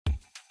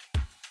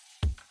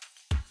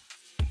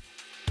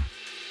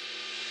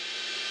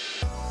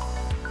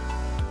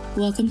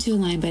Welcome to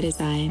Aligned by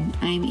Design.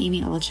 I'm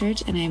Amy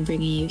Allchurch, and I'm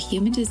bringing you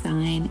human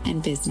design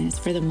and business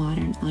for the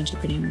modern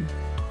entrepreneur.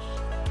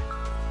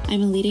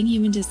 I'm a leading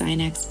human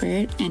design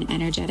expert and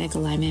energetic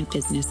alignment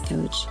business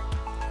coach.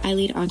 I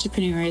lead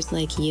entrepreneurs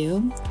like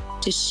you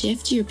to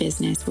shift your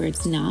business where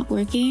it's not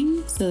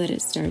working so that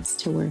it starts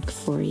to work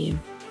for you.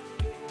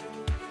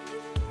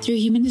 Through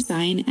human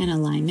design and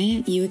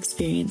alignment, you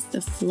experience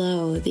the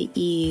flow, the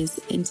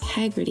ease,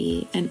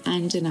 integrity, and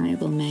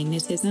undeniable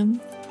magnetism,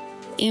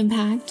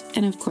 impact,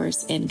 and of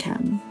course,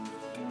 income.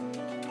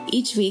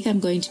 Each week, I'm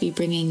going to be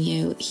bringing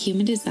you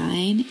human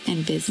design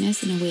and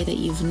business in a way that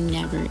you've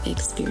never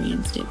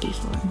experienced it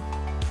before.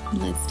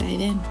 Let's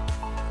dive in.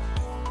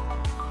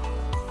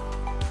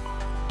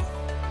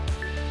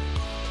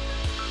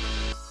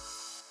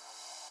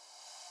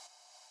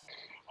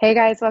 Hey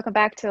guys, welcome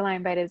back to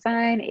Aligned by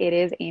Design. It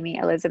is Amy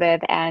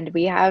Elizabeth, and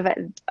we have,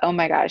 oh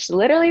my gosh,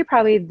 literally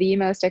probably the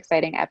most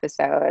exciting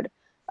episode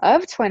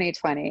of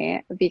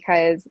 2020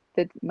 because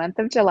the month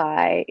of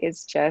July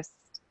is just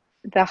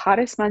the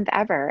hottest month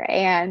ever.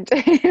 And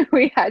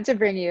we had to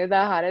bring you the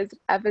hottest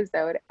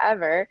episode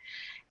ever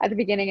at the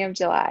beginning of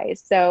July.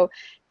 So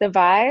the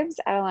vibes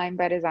at Aligned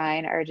by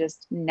Design are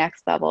just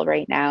next level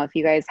right now. If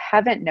you guys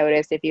haven't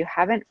noticed, if you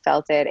haven't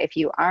felt it, if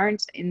you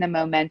aren't in the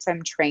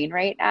momentum train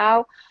right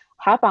now,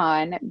 hop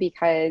on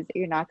because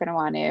you're not going to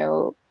want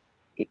to,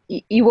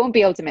 you won't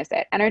be able to miss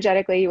it.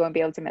 Energetically, you won't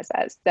be able to miss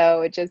us.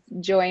 So just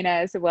join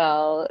us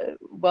while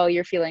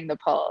you're feeling the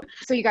pull.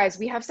 So you guys,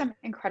 we have some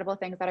incredible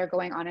things that are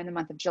going on in the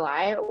month of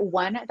July.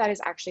 One that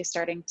is actually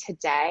starting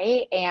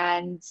today.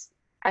 And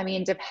I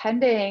mean,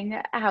 depending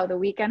how the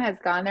weekend has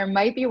gone, there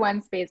might be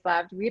one space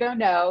left. We don't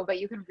know, but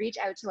you can reach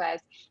out to us,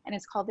 and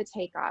it's called the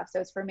Takeoff. So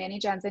it's for Manny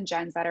Jens and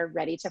Jens that are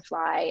ready to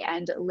fly.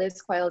 And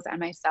Liz Coyles and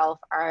myself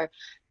are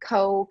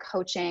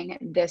co-coaching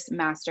this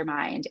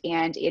mastermind.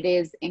 And it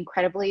is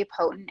incredibly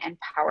potent and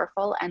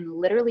powerful, and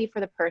literally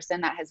for the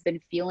person that has been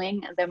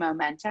feeling the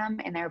momentum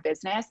in their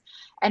business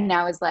and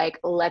now is like,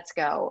 let's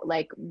go,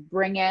 like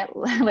bring it.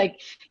 Like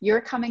you're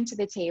coming to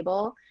the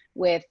table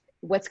with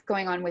what's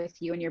going on with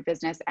you and your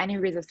business, any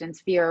resistance,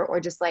 fear, or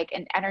just like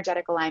an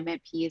energetic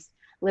alignment piece.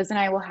 Liz and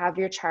I will have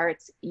your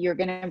charts. You're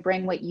going to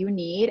bring what you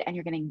need, and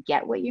you're going to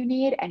get what you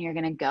need, and you're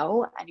going to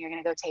go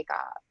take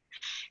off.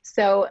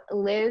 So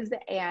Liz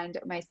and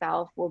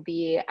myself will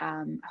be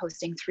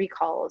hosting 3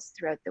 calls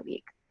throughout the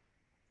week.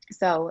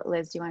 So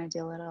Liz, do you want to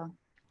do a little?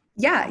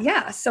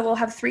 Yeah. So we'll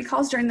have 3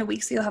 calls during the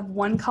week. So you'll have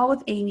 1 call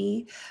with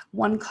Amy,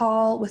 1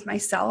 call with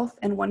myself,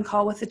 and 1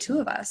 call with the 2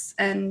 of us.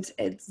 And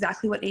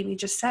exactly what Amy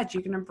just said,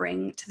 you're going to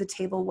bring to the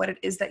table what it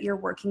is that you're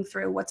working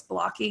through, what's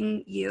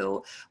blocking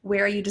you,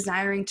 where are you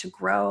desiring to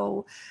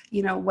grow,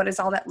 what does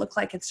all that look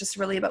like? It's just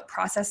really about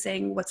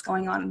processing what's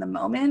going on in the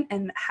moment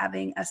and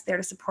having us there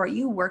to support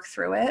you, work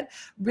through it,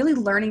 really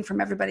learning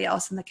from everybody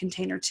else in the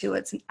container too.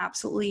 It's an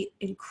absolutely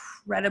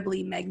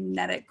incredibly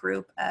magnetic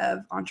group of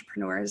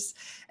entrepreneurs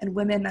and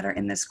women that are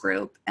in this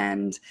group.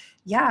 And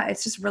yeah,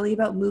 it's just really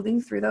about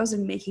moving through those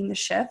and making the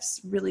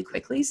shifts really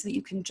quickly so that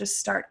you can just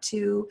start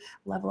to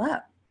level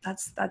up.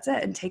 That's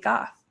it, and take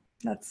off.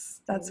 That's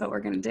what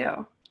we're going to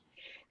do.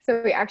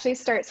 So we actually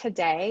start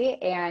today,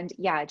 and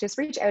yeah, just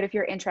reach out if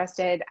you're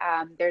interested.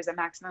 There's a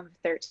maximum of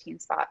 13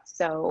 spots.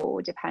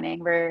 So depending,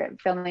 we're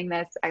filming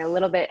this a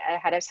little bit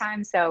ahead of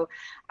time. So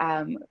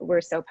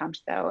we're so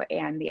pumped though.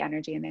 And the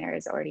energy in there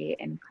is already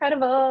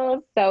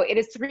incredible. So it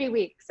is 3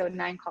 weeks, so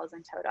 9 calls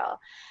in total.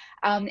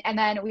 And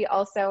then we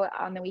also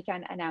on the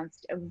weekend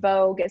announced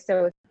Vogue.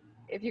 So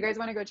if you guys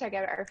want to go check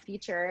out our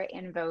feature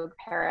in Vogue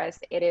Paris,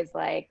 it is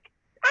like,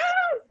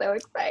 so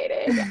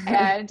excited.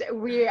 And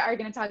we are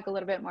going to talk a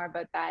little bit more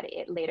about that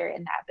later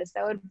in the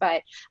episode,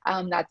 but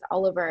that's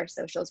all over our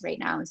socials right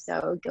now.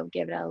 So go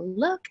give it a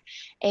look.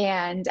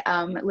 And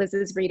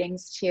Liz's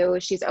readings too,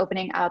 she's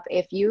opening up.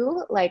 If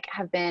you like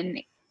have been,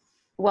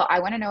 well, I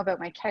want to know about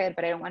my kid,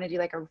 but I don't want to do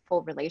like a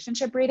full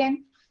relationship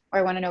reading, or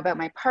I want to know about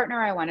my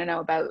partner, I want to know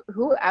about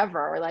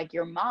whoever, or like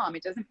your mom,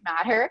 it doesn't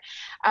matter.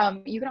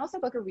 You can also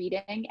book a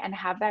reading and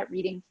have that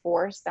reading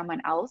for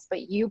someone else,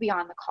 but you be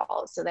on the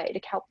call so that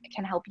it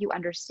can help you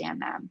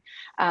understand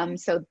them.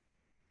 So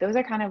those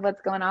are kind of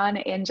what's going on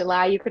in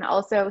July. You can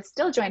also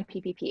still join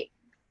PPP.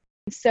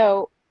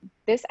 So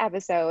this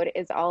episode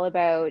is all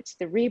about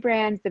the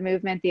rebrand, the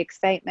movement, the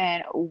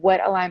excitement,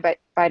 what Aligned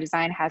by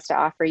Design has to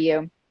offer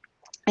you.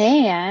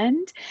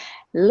 And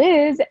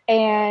Liz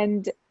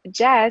and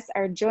Jess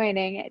are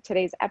joining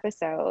today's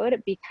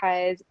episode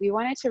because we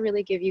wanted to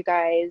really give you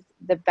guys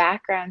the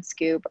background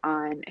scoop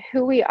on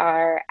who we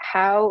are,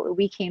 how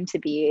we came to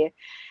be.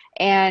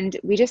 And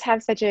we just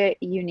have such a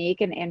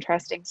unique and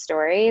interesting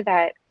story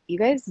that you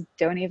guys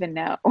don't even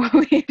know.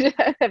 We just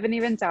haven't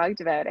even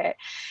talked about it.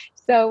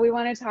 So we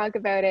want to talk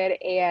about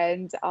it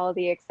and all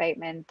the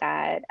excitement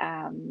that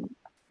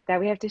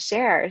we have to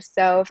share.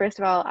 So first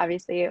of all,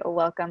 obviously,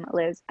 welcome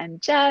Liz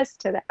and Jess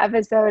to the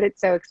episode.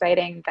 It's so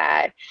exciting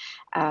that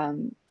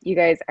you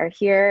guys are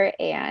here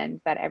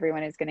and that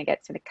everyone is going to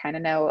get to kind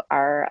of know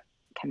our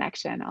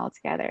connection all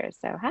together.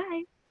 So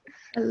hi.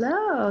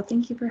 Hello.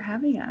 Thank you for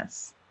having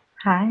us.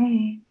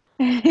 Hi.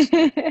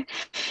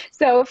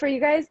 So for you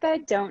guys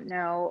that don't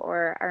know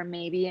or are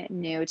maybe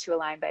new to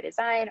Align by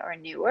Design or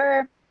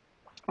newer,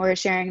 or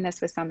sharing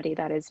this with somebody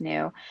that is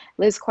new.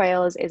 Liz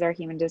Coyles is our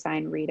human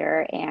design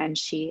reader, and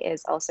she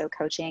is also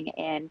coaching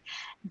in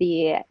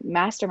the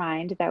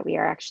mastermind that we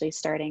are actually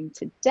starting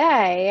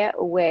today,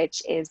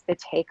 which is the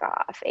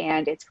Takeoff.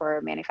 And it's for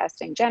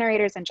manifesting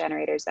generators and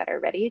generators that are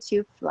ready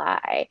to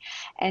fly.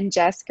 And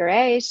Jess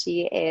Garay,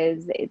 she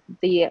is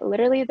the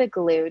literally the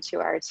glue to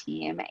our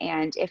team.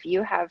 And if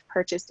you have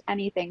purchased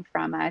anything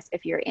from us,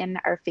 if you're in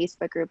our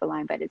Facebook group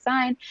Align by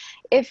Design,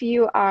 if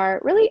you are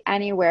really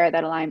anywhere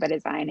that Align by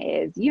Design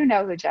is, you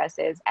know who Jess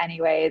is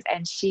anyways.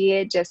 And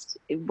she just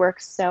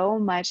works so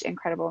much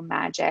incredible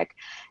magic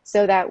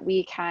so that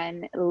we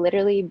can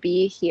literally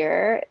be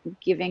here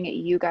giving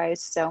you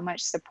guys so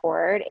much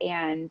support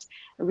and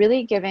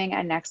really giving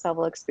a next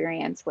level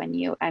experience when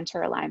you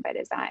enter Align by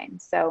Design.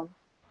 So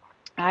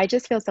I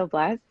just feel so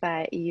blessed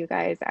that you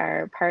guys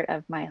are part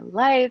of my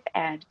life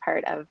and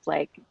part of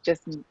like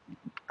just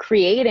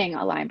creating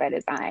Align by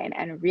Design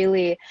and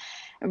really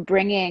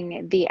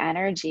bringing the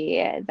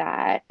energy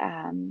that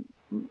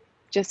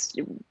just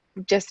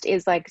just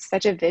is like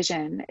such a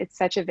vision. It's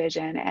such a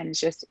vision and it's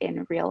just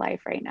in real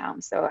life right now.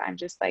 So I'm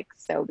just like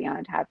so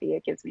beyond happy.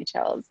 It gives me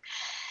chills.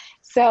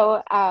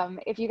 So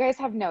if you guys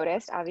have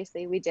noticed,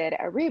 obviously we did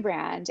a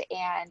rebrand,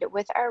 and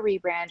with our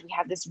rebrand, we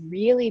have this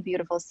really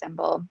beautiful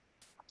symbol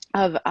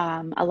of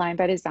Align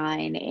by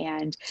Design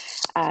and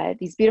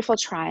these beautiful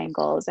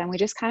triangles. And we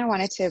just kind of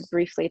wanted to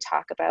briefly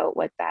talk about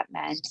what that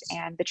meant.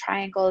 And the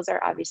triangles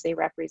are obviously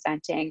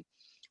representing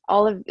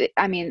all of it.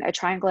 I mean, a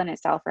triangle in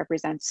itself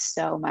represents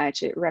so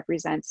much. It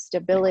represents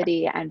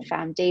stability and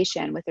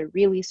foundation with a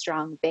really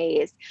strong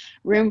base,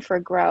 room for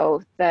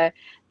growth, the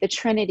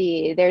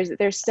Trinity.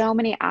 There's so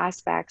many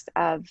aspects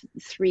of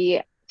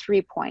three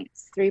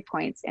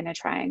points in a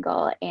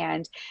triangle,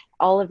 and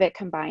all of it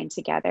combined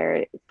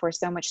together for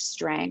so much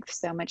strength,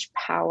 so much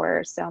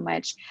power, so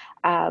much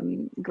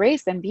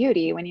grace and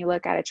beauty when you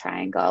look at a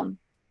triangle.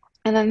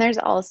 And then there's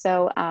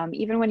also,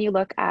 even when you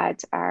look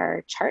at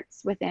our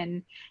charts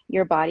within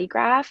your body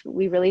graph,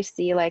 we really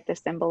see like the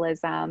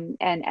symbolism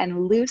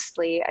and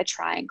loosely a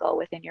triangle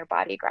within your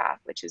body graph,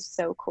 which is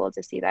so cool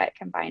to see that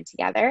combined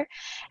together.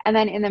 And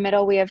then in the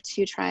middle, we have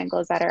two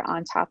triangles that are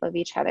on top of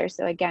each other.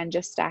 So again,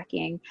 just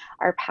stacking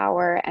our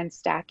power and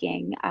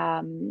stacking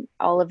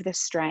all of the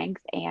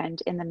strength,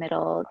 and in the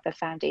middle, the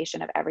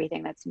foundation of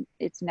everything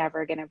it's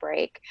never going to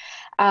break.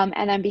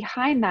 And then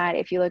behind that,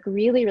 if you look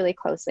really, really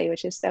closely,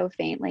 which is so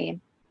faintly,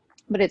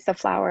 but it's the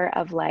flower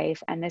of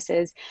life. And this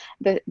is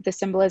the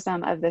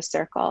symbolism of the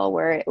circle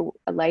where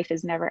life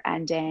is never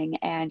ending.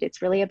 And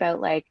it's really about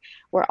like,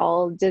 we're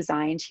all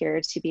designed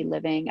here to be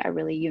living a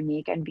really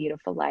unique and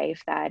beautiful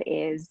life that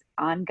is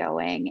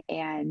ongoing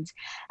and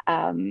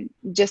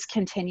just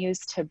continues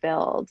to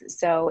build.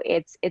 So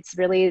it's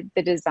really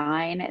the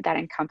design that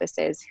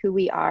encompasses who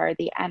we are,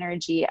 the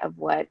energy of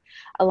what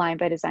Align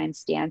by Design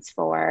stands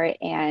for,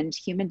 and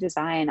human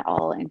design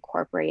all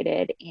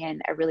incorporated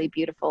in a really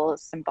beautiful,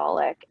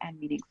 symbolic, and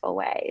meaningful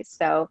way.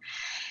 So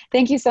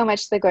thank you so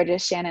much to the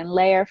gorgeous Shannon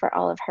Layer for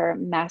all of her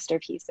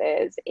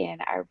masterpieces in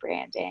our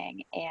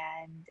branding.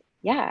 And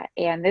yeah,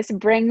 and this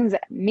brings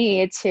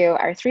me to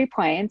our 3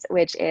 points,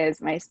 which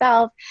is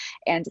myself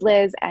and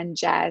Liz and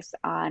Jess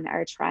on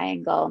our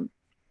triangle.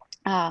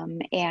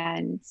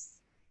 And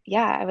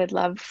yeah, I would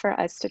love for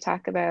us to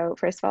talk about,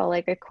 first of all,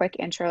 like a quick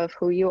intro of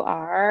who you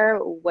are,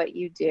 what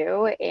you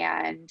do,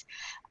 and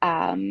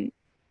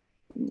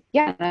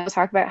yeah, and we'll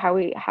talk about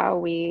how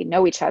we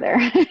know each other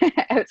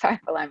outside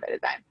of Align by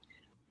Design.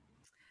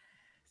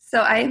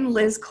 So I'm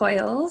Liz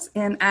Coyles,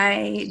 and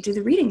I do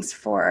the readings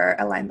for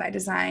Align by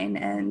Design,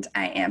 and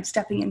I am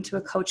stepping into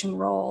a coaching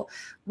role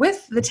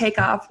with the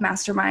Takeoff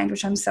Mastermind,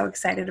 which I'm so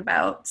excited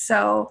about.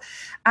 So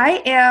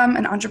I am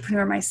an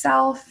entrepreneur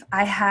myself.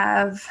 I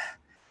have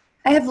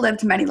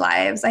lived many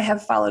lives. I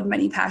have followed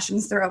many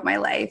passions throughout my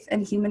life,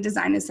 and human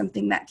design is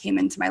something that came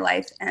into my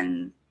life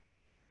and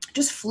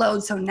just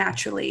flowed so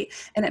naturally,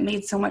 and it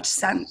made so much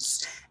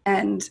sense.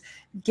 And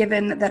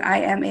given that I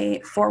am a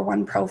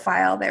 4-1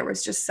 profile, there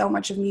was just so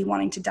much of me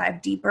wanting to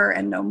dive deeper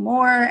and know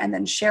more and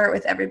then share it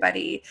with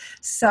everybody.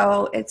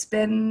 So it's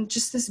been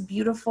just this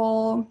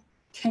beautiful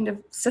kind of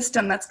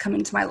system that's come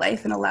into my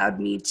life and allowed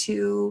me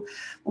to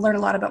learn a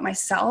lot about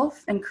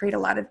myself and create a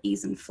lot of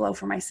ease and flow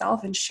for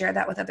myself and share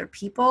that with other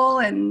people,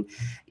 and,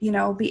 you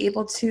know, be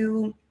able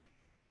to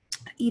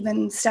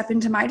even step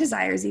into my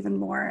desires even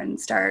more and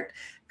start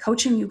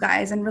coaching you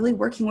guys and really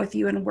working with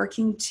you and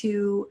working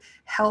to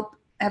help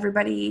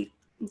everybody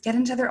get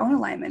into their own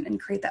alignment and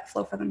create that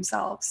flow for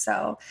themselves.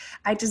 So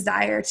I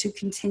desire to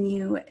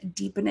continue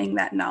deepening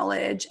that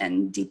knowledge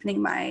and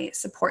deepening my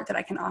support that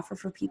I can offer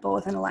for people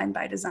within Align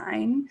by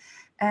Design.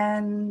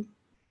 And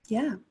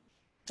yeah,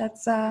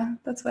 that's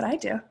what I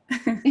do.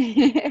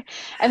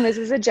 And Liz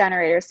is a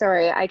generator.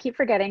 Sorry, I keep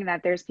forgetting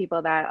that there's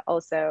people that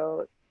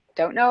also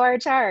don't know our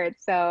chart.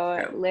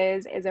 So True.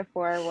 Liz is a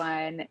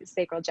 4-1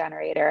 sacral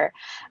generator.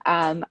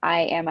 I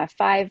am a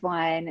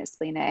 5-1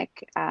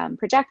 splenic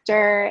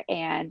projector,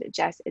 and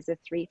Jess is a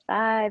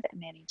 3-5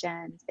 Manny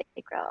Gen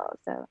sacral.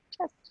 So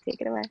Jess,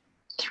 take it away.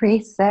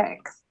 3-6.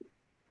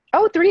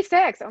 Oh,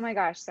 3-6. Oh my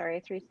gosh.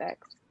 Sorry. 3-6.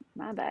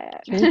 My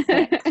bad.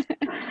 3-6.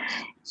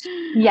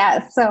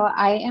 Yeah. So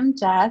I am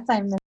Jess.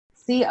 I'm the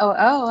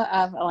COO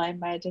of Align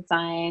by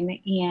Design,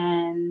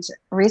 and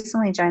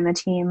recently joined the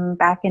team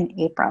back in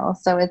April.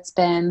 So it's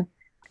been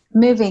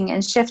moving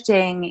and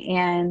shifting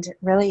and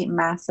really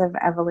massive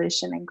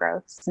evolution and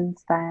growth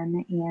since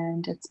then.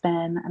 And it's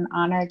been an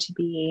honor to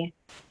be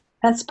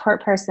that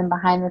support person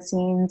behind the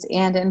scenes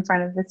and in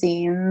front of the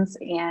scenes,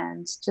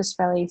 and just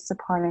really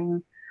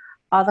supporting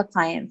all the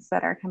clients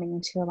that are coming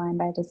into Align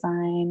by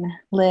Design,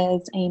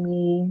 Liz,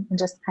 Amy, and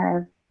just kind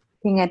of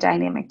being a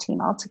dynamic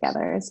team all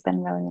together has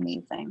been really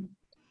amazing.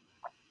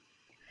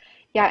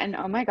 Yeah. And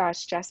oh my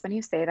gosh, Jess, when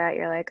you say that,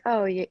 you're like,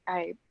 oh,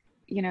 I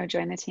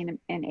joined the team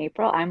in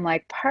April. I'm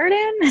like,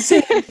 pardon?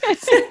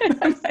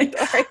 Like,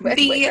 are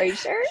you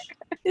sure?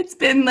 It's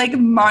been like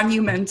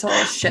monumental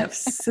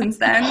shifts since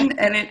then.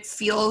 And it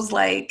feels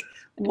like,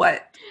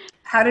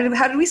 how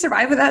did we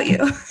survive without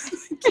you?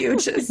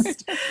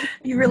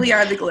 You really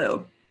are the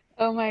glue.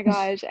 Oh my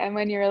gosh. And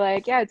when you're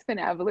like, yeah, it's been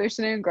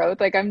evolution and growth,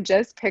 like I'm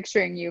just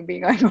picturing you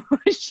being like,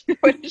 what is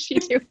she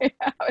doing?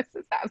 How is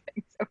this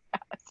happening so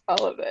fast?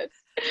 All of this.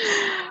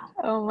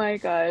 Oh my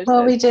gosh.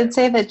 Well, we did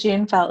say that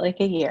June felt like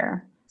a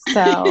year.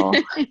 So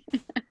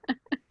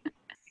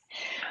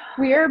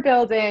we are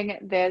building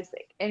this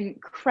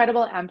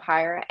incredible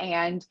empire.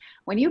 And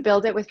when you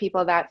build it with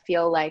people that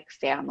feel like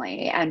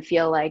family and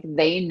feel like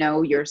they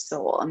know your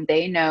soul and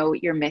they know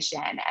your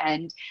mission,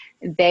 and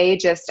they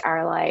just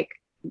are like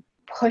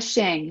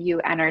pushing you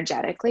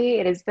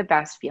energetically, it is the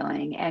best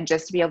feeling. And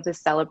just to be able to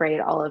celebrate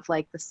all of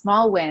like the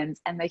small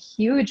wins and the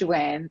huge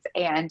wins,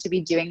 and to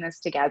be doing this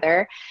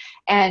together.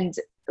 And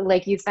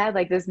like you said,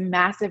 like this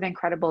massive,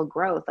 incredible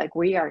growth, like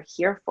we are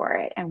here for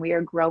it, and we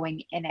are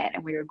growing in it,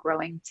 and we are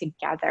growing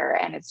together.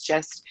 And it's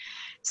just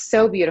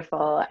so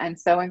beautiful and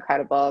so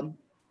incredible.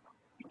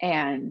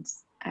 And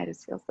I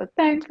just feel so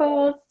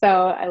thankful. So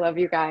I love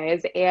you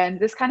guys. And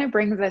this kind of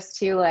brings us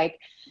to like,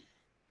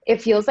 it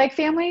feels like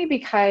family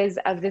because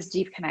of this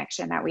deep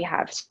connection that we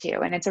have too.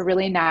 And it's a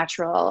really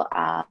natural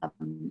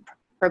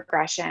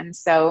progression.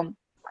 So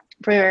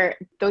for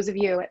those of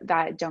you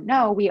that don't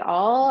know, we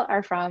all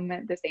are from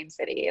the same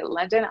city,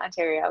 London,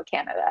 Ontario,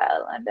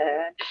 Canada,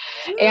 London,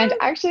 and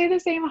actually the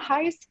same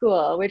high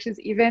school, which is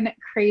even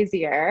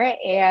crazier.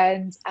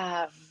 And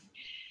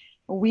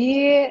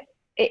the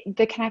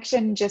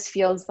connection just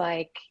feels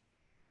like,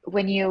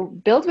 when you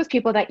build with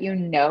people that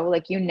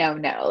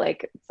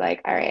like it's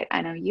like, all right,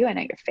 I know you, I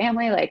know your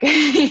family, like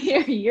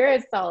you're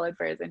a solid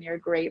person, you're a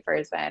great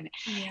person,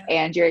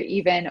 and you're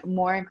even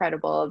more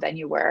incredible than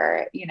you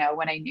were,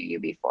 when I knew you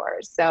before.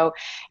 So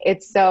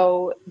it's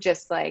so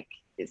just like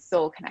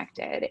soul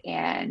connected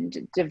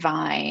and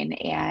divine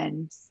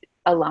and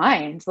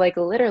aligned, like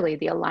literally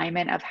the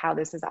alignment of how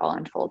this is all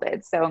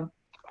unfolded. So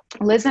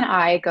Liz and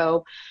I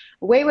go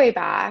way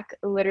back,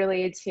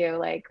 literally to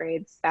like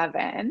grade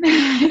 7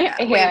 Yeah,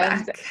 way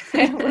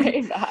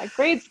back,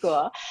 grade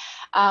school.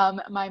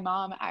 My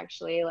mom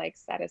actually like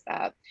set us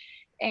up,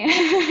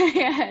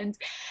 and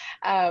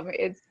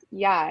it's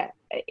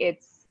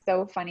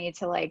so funny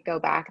to like go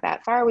back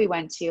that far. We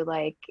went to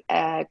like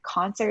a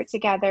concert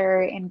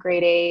together in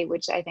grade 8,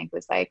 which I think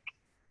was like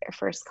our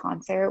first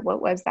concert.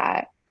 What was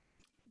that?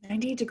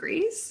 98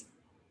 Degrees?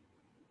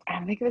 I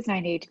don't think it was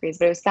 98 Degrees,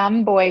 but it was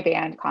some boy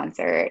band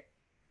concert.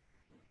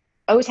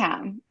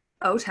 O-Town.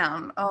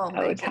 O-Town. Oh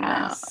my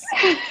goodness.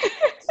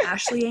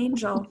 Ashley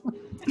Angel.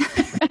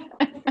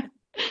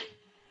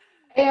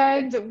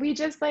 And we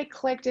just like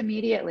clicked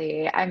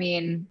immediately. I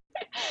mean,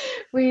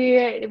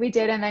 we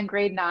did, and then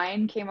grade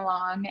 9 came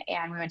along,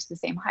 and we went to the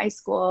same high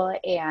school,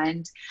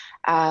 and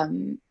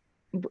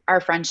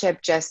our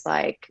friendship just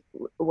like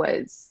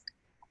was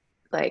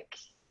like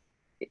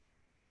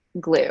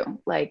glue,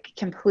 like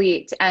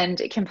complete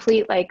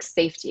like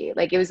safety.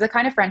 Like it was the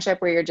kind of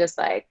friendship where you're just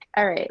like,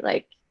 all right,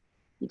 like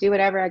you do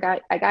whatever, I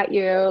got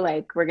you,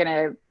 like we're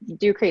gonna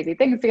do crazy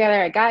things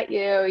together, I got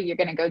you, you're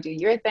gonna go do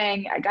your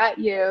thing, I got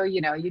you,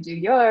 you do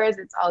yours,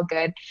 it's all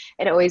good.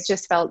 It always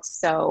just felt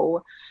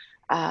so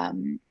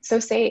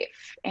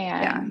safe,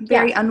 and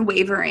very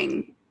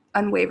unwavering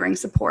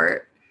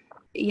support.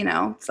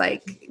 It's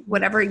like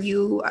whatever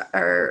you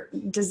are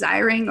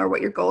desiring or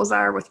what your goals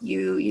are with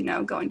you,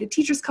 going to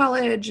teachers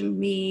college and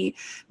me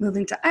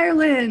moving to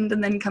Ireland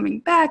and then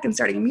coming back and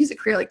starting a music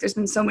career. Like there's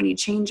been so many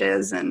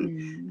changes,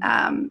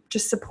 and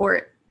just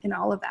support in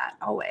all of that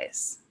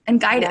always,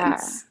 and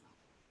guidance.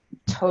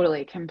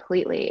 Totally,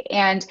 completely.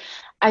 And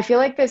I feel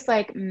like this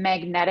like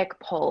magnetic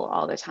pull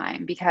all the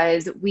time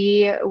because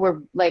we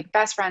were like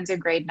best friends in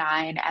grade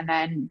 9 and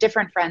then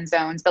different friend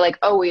zones, but like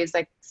always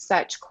like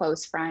such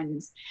close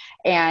friends.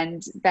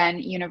 And then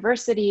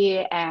university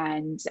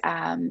and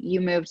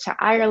you moved to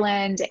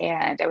Ireland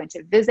and I went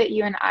to visit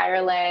you in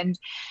Ireland.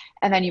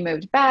 And then you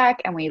moved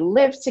back and we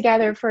lived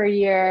together for a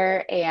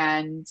year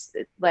and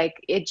like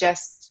it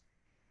just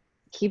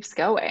keeps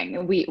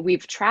going.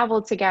 We've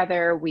traveled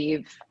together,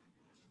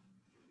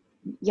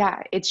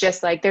 yeah, it's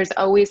just like there's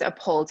always a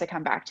pull to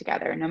come back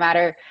together. No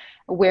matter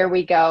where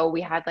we go, we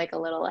had like a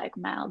little like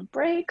mild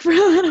break for a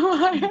little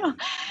while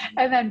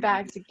and then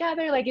back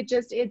together. Like it's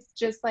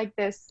just like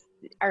this,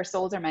 our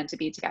souls are meant to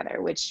be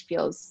together, which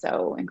feels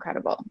so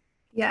incredible.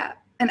 Yeah.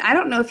 And I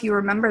don't know if you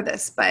remember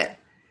this, but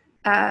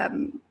I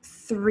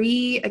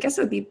guess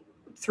it would be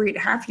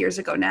 3.5 years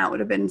ago now. It would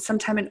have been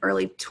sometime in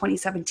early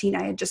 2017.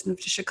 I had just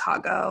moved to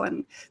Chicago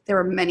and there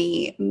were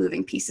many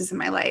moving pieces in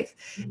my life.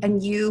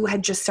 And you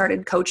had just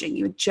started coaching.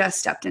 You had just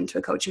stepped into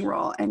a coaching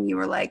role and you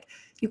were like,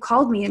 you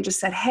called me and just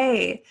said,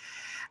 hey,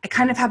 I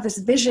kind of have this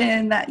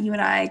vision that you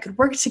and I could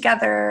work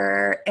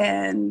together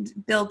and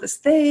build this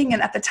thing.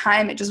 And at the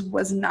time it just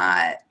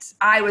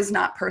I was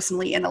not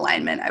personally in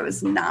alignment. I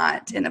was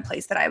not in a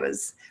place that I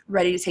was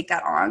ready to take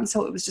that on.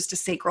 So it was just a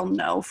sacral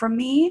no from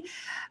me,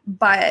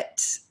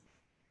 but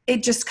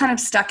it just kind of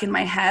stuck in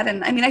my head.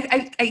 And I mean,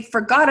 I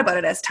forgot about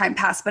it as time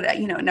passed, but it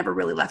never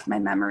really left my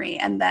memory.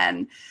 And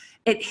then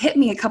it hit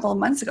me a couple of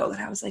months ago that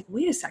I was like,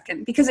 wait a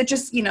second, because it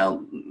just,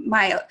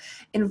 my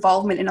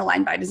involvement in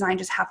Aligned by Design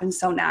just happened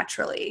so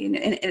naturally and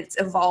it's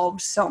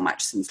evolved so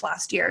much since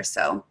last year.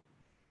 So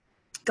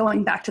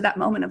going back to that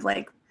moment of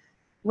like,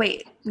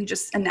 wait,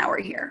 and now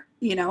we're here,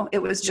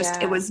 it was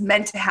just, It was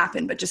meant to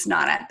happen, but just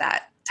not at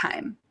that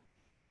time.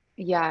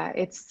 Yeah,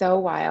 it's so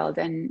wild.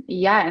 And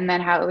and then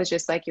how it was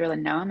just like, you're like,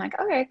 no, I'm like,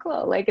 okay,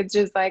 cool. Like, it's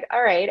just like,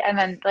 all right. And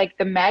then like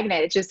the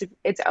magnet,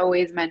 it's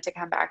always meant to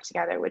come back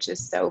together, which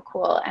is so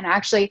cool. And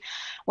actually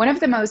one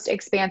of the most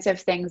expansive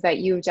things that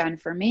you've done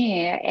for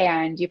me,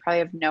 and you probably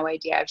have no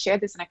idea, I've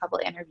shared this in a couple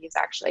of interviews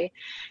actually,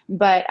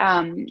 but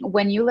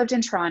when you lived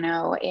in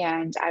Toronto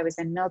and I was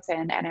in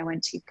Milton and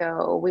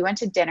we went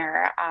to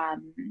dinner,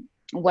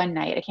 one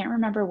night. I can't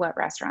remember what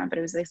restaurant, but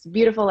it was this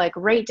beautiful, like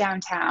right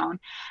downtown.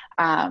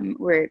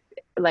 We're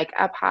like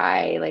up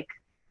high, like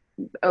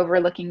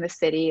overlooking the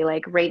city,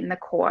 like right in the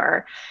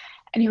core.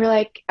 And you were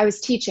like, I was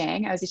a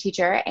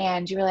teacher.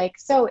 And you were like,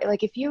 so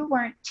like, if you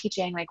weren't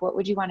teaching, like, what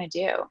would you want to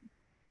do?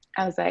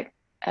 I was like,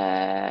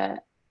 I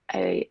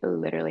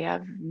literally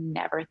have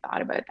never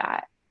thought about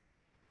that.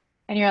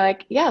 And you're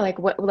like, yeah, like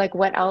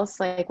what else?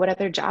 Like, what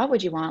other job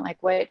would you want?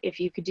 Like, what, if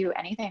you could do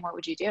anything, what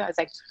would you do? I was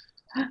like,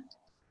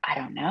 I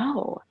don't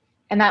know.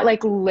 And that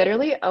like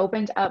literally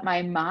opened up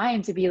my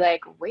mind to be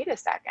like, wait a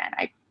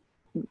second,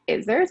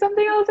 is there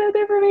something else out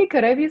there for me?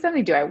 Could I be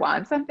something? Do I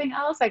want something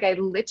else? Like I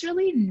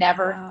literally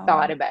never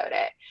thought about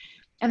it.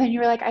 And then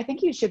you were like, I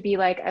think you should be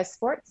like a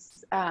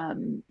sports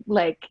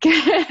like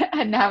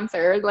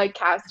announcer, like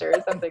caster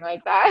or something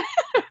like that.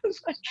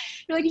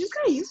 You're like, you just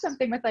gotta use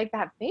something with like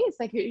that face.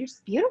 Like you're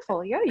just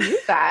beautiful. You gotta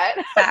use that.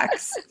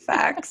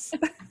 Facts.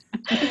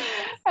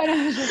 And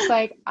I was just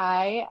like,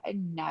 I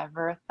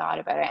never thought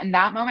about it. And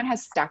that moment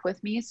has stuck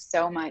with me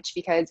so much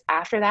because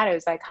after that, I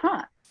was like,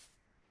 huh.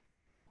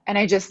 And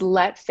I just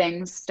let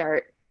things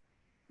start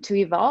to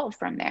evolve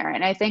from there.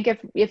 And I think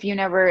if you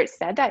never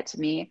said that to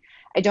me,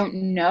 I don't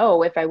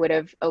know if I would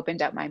have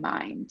opened up my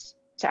mind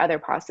to other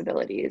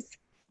possibilities.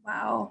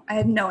 Wow. I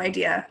had no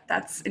idea.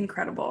 That's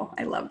incredible.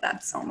 I love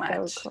that so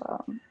much.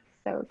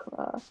 So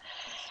cool.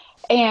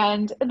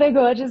 And the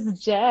gorgeous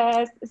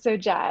Jess. So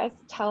Jess,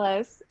 tell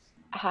us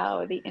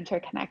how the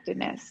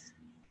interconnectedness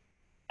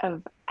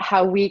of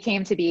how we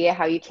came to be,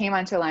 how you came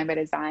onto Aligned by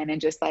Design,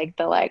 and just like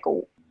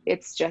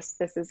it's just,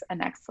 this is a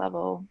next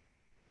level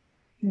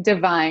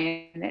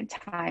divine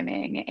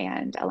timing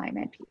and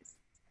alignment piece.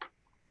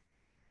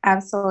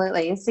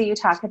 Absolutely. So you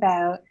talk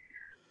about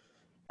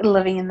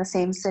living in the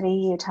same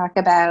city. You talk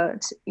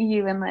about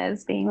you and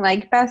Liz being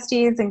like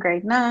besties in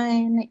grade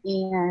 9.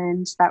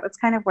 And that was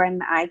kind of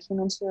when I came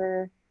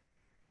into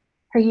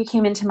you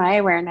came into my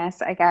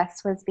awareness, I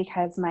guess, was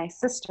because my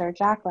sister,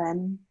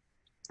 Jacqueline,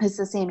 is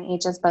the same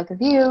age as both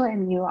of you.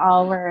 And you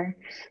all were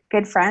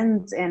good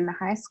friends in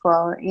high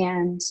school.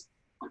 And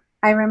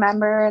I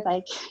remember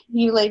like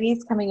you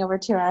ladies coming over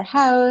to our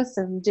house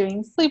and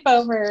doing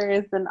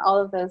sleepovers and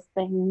all of those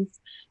things.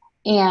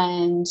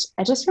 And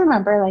I just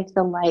remember like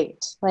the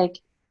light, like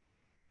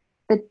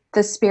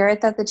the spirit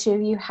that the two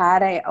of you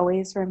had. I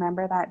always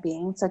remember that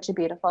being such a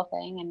beautiful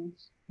thing. And,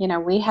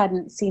 we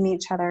hadn't seen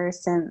each other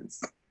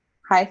since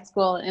high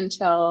school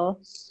until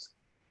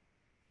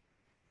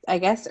I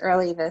guess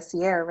early this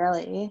year,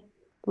 really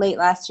late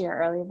last year,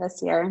 early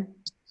this year.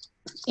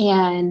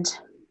 And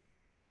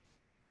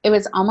it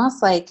was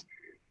almost like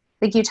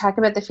you talk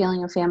about the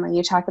feeling of family,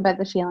 you talk about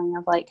the feeling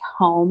of like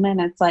home, and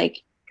it's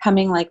like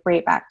coming like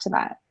right back to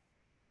that.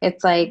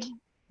 It's like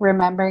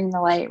remembering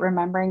the light,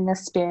 remembering the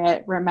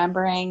spirit,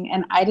 remembering,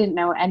 and I didn't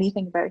know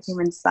anything about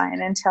human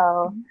design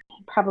until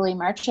probably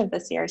March of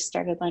this year,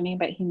 started learning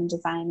about human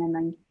design and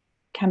then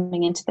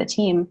coming into the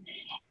team.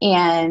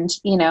 And,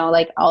 you know,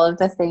 like all of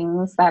the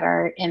things that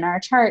are in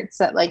our charts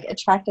that like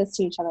attract us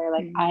to each other,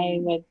 like I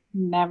would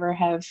never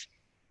have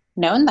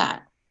known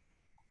that.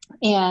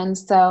 And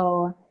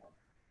so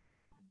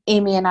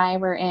Amy and I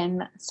were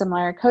in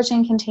similar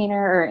coaching container,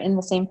 or in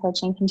the same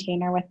coaching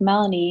container with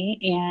Melanie.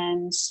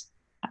 And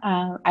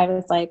I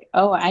was like,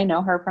 oh, I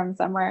know her from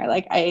somewhere.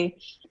 Like I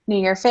knew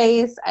your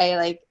face.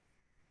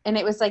 And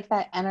it was like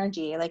that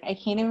energy. Like I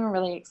can't even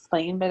really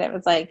explain, but it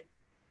was like,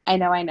 I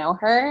know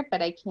her,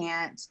 but I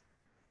can't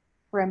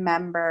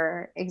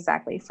remember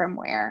exactly from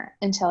where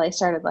until I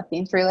started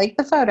looking through like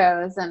the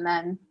photos, and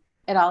then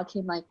it all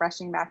came like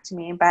rushing back to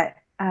me. But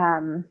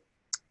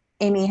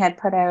Amy had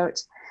put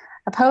out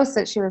a post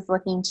that she was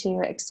looking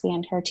to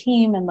expand her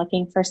team and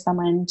looking for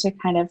someone to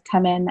kind of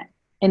come in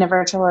a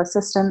virtual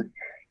assistant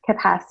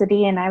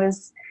capacity. And I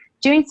was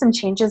doing some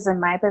changes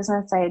in my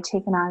business. I had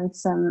taken on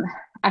some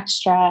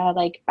extra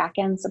like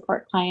back-end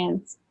support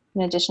clients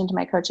in addition to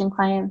my coaching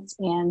clients.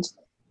 And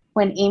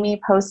when Amy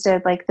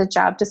posted like the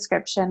job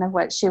description of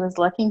what she was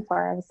looking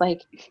for, I was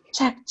like,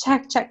 check,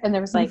 check, check. And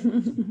there was like,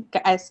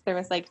 guys, there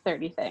was like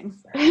 30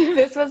 things.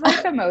 This was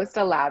like the most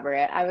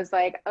elaborate. I was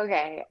like,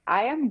 okay,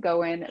 I am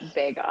going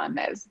big on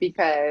this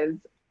because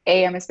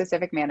I'm a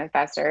specific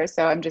manifester.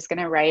 So I'm just going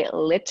to write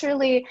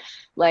literally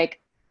like,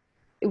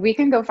 we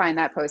can go find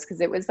that post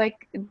because it was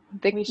like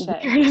the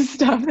weirdest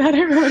stuff that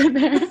I wrote in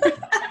there.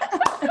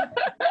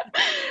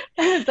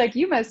 It's like,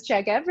 you must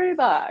check every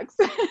box.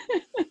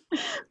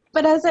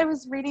 But as I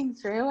was reading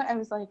through, I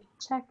was like,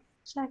 check,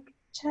 check,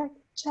 check,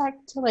 check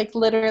to like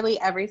literally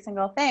every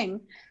single thing.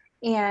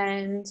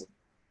 And,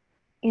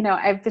 you know,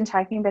 I've been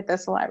talking about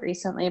this a lot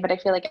recently, but I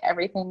feel like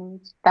everything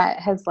that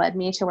has led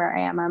me to where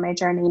I am on my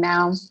journey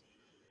now,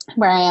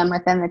 where I am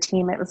within the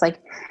team, it was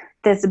like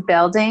this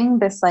building,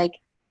 this like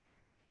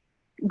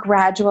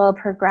gradual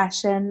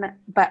progression,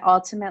 but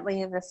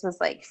ultimately this was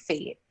like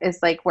fate is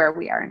like where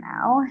we are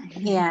now.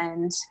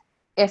 And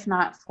if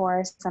not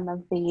for some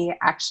of the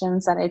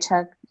actions that I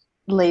took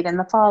late in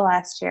the fall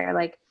last year,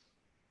 like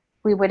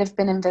we would have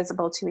been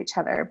invisible to each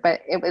other,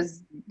 but it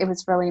was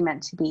really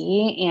meant to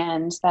be.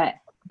 And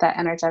that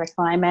energetic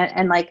alignment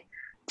and like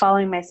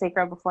following my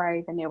sacral before I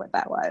even knew what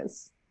that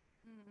was.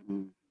 I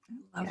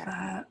love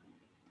that.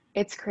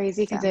 It's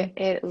crazy because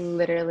it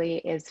literally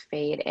is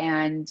fate.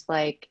 And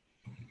like,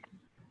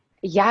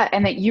 yeah.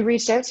 And that you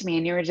reached out to me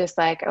and you were just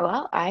like, oh,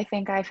 well, I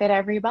think I fit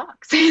every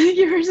box.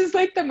 You were just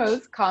like the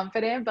most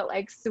confident, but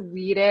like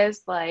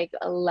sweetest, like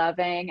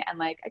loving, and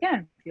like,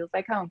 again, feels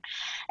like home.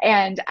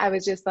 And I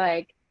was just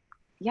like,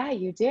 yeah,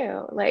 you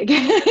do. Like,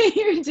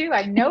 you do.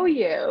 I know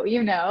you,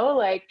 you know,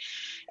 like,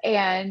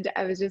 and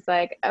I was just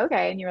like,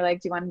 okay. And you were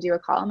like, do you want to do a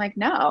call? I'm like,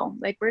 no,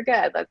 like, we're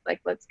good.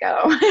 Let's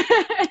go.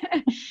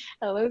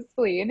 Hello,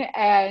 spleen.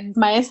 And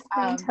my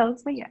spleen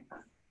tells me yes.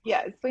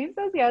 Yeah, spleen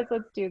says yes,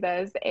 let's do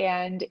this.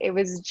 And it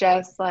was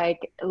just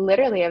like,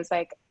 literally, I was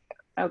like,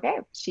 okay,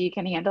 she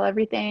can handle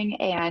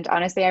everything. And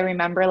honestly, I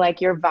remember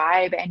like your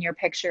vibe and your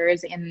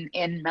pictures in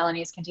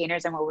Melanie's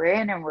containers and what we're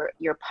in, and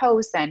your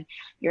posts and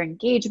your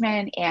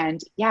engagement.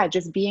 And yeah,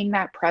 just being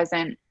that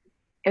present,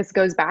 it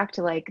goes back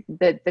to like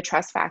the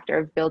trust factor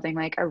of building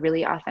like a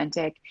really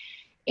authentic,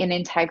 in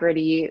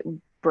integrity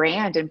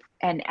brand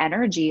and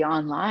energy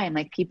online.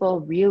 Like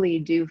people really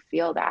do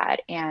feel that.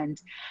 And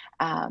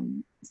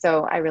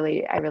so I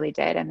really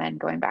did. And then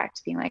going back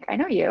to being like, I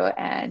know you,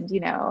 and you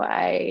know,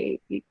 I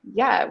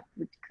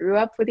grew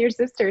up with your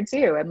sister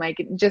too, and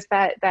like just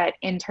that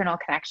internal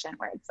connection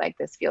where it's like,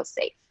 this feels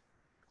safe.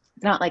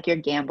 It's not like you're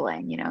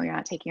gambling, you know, you're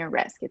not taking a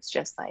risk. It's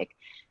just like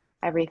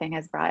everything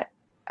has brought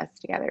us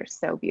together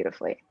so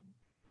beautifully.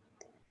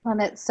 Well,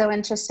 and it's so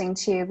interesting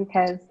too,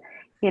 because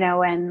you know,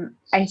 when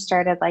I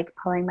started like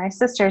pulling my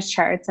sister's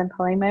charts and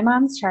pulling my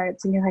mom's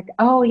charts, and you're like,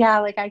 oh yeah,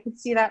 like I could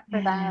see that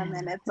for them.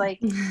 And it's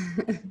like,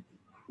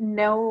 in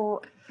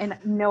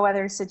no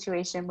other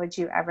situation would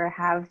you ever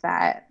have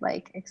that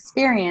like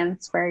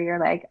experience where you're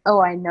like,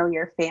 oh, I know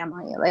your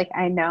family. Like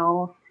I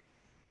know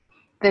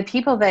the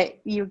people that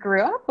you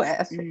grew up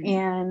with.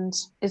 And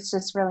it's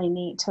just really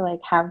neat to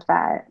like have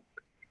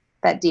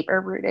that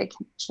deeper rooted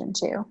connection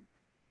too.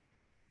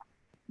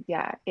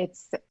 Yeah, it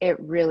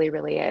really,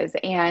 really is.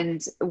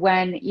 And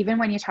even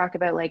when you talk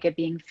about like it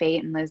being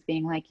fate and Liz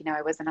being like, you know,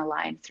 I wasn't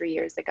aligned 3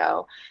 years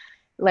ago,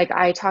 like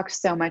I talked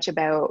so much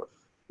about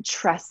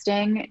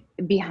trusting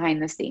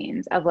behind the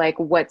scenes of like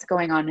what's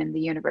going on in the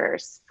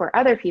universe for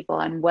other people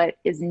and what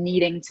is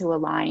needing to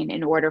align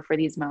in order for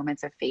these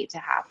moments of fate to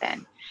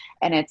happen.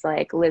 And it's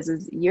like,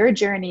 Liz's, your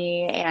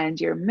journey and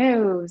your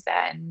moves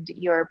and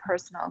your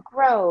personal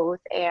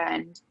growth,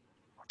 and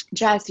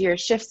just your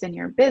shifts in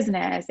your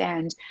business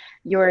and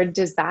your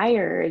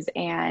desires,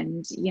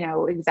 and you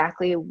know,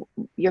 exactly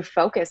your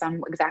focus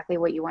on exactly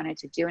what you wanted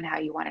to do and how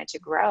you wanted to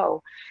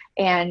grow.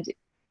 And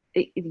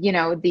you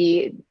know,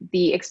 the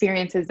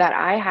experiences that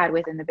I had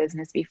within the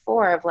business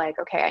before of like,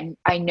 okay,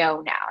 I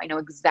know now, I know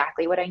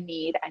exactly what I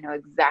need. I know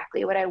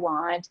exactly what I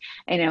want.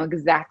 I know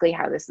exactly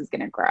how this is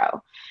going to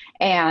grow.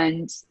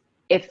 And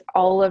if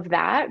all of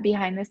that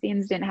behind the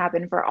scenes didn't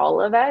happen for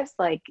all of us,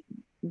 like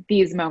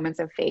these moments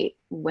of fate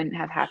wouldn't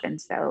have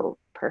happened so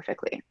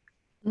perfectly.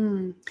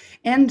 Mm.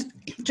 And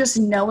just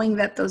knowing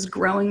that those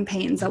growing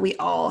pains that we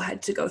all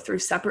had to go through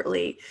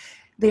separately,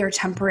 they are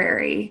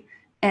temporary.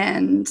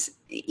 And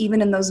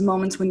even in those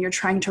moments when you're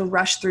trying to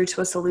rush through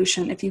to a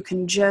solution, if you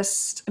can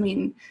just, I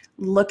mean,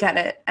 look at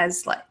it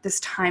as like this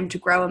time to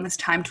grow and this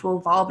time to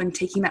evolve, and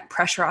taking that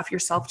pressure off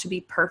yourself to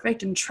be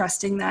perfect and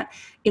trusting that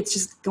it's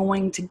just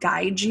going to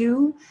guide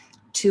you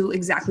to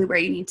exactly where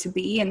you need to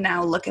be. And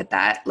now look at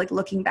that, like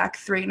looking back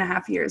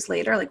 3.5 years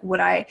later, like would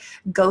I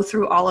go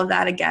through all of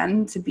that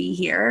again to be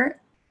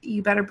here?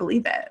 You better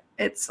believe it.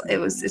 It's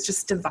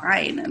just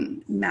divine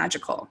and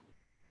magical.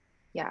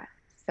 Yeah.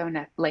 So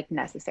like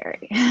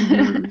necessary.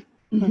 Mm-hmm.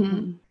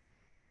 Mm-hmm.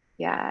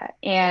 Yeah.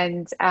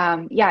 And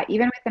yeah,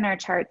 even within our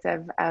charts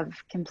of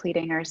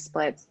completing our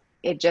splits,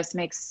 it just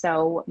makes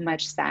so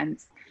much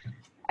sense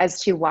as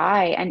to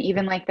why. And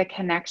even like the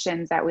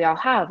connections that we all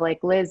have,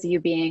 like Liz, you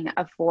being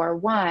a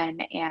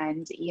 4-1,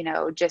 and, you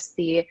know, just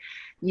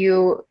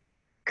you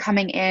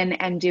coming in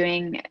and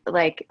doing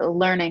like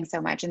learning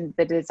so much, and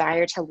the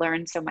desire to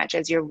learn so much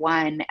as you're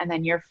 1, and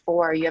then you're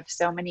 4, you have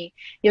so many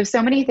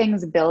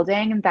things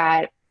building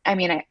that, I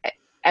mean,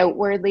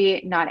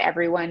 outwardly not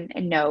everyone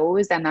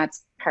knows, and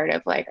that's part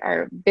of like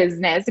our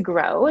business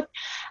growth.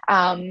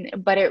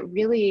 But it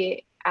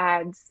really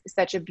adds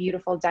such a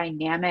beautiful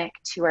dynamic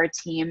to our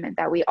team,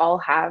 that we all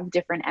have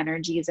different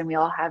energies and we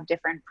all have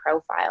different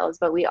profiles,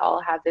 but we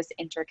all have this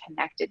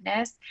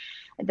interconnectedness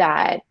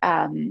that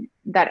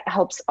that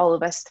helps all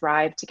of us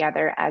thrive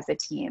together as a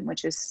team,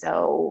 which is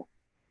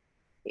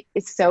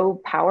it's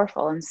so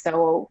powerful and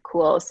so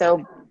cool.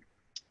 So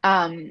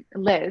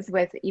Liz,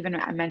 with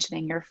even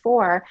mentioning your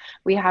 4,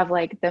 we have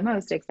like the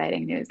most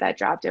exciting news that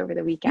dropped over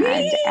the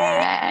weekend,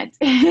 and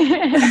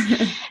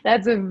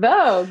that's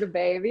Vogue,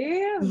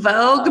 baby.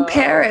 Vogue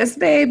Paris,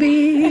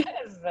 baby.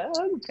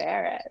 Vogue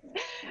Paris.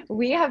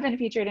 We have been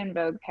featured in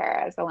Vogue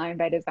Paris, Aligned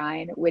by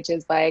Design, which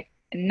is like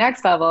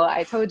next level.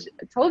 I told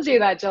you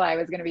that July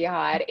was going to be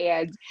hot,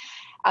 and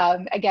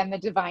again, the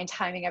divine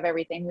timing of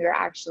everything. We were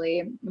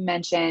actually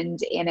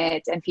mentioned in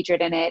it and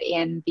featured in it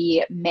in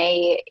the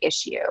May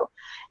issue.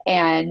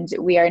 And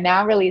we are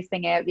now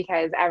releasing it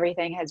because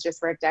everything has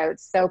just worked out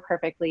so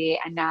perfectly.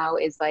 And now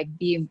is like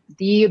the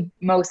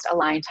most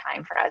aligned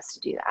time for us to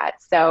do that.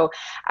 So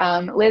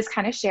Liz,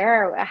 kind of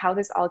share how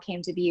this all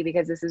came to be,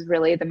 because this is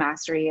really the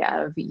mastery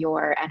of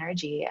your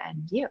energy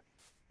and you.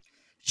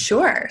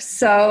 Sure.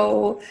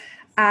 So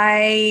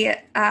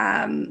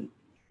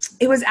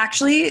it was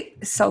actually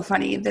so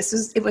funny.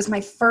 It was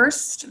my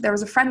first, there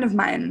was a friend of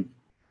mine,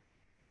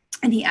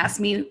 and he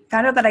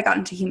found out that I got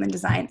into human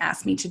design,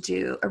 asked me to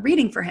do a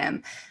reading for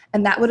him.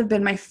 And that would have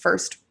been my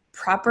first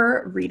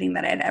proper reading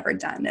that I had ever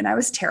done. And I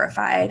was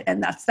terrified.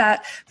 And that's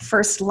that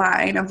first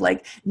line of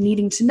like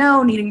needing to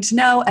know,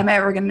 am I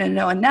ever going to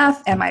know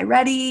enough? Am I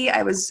ready?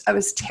 I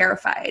was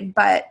terrified,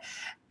 but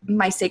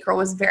my sacral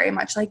was very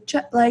much like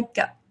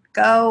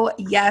go,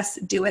 yes,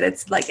 do it.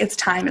 It's like, it's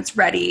time, it's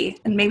ready.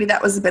 And maybe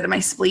that was a bit of my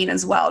spleen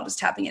as well, just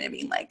tapping in and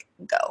being like,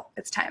 go,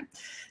 it's time.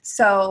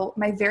 So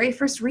my very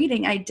first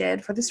reading I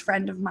did for this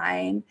friend of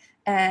mine,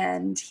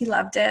 and he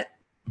loved it.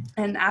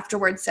 And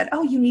afterwards said,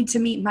 oh, you need to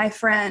meet my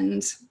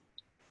friend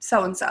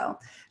so-and-so.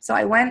 So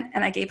I went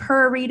and I gave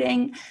her a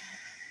reading,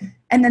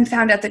 and then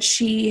found out that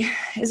she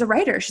is a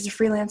writer. She's a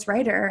freelance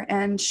writer.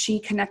 And she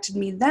connected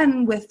me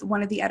then with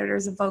one of the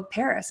editors of Vogue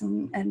Paris.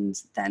 And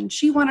then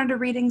she wanted a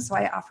reading. So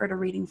I offered a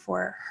reading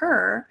for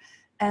her.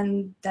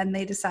 And then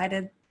they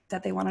decided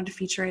that they wanted to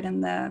feature it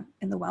in the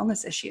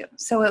wellness issue.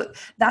 So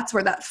that's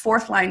where that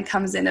 4th line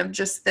comes in, of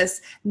just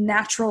this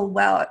natural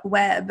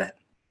web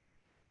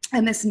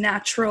and this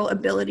natural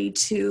ability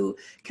to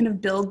kind of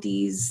build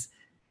these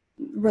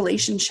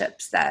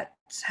relationships that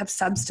have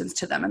substance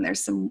to them, and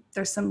there's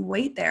some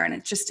weight there, and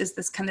it just is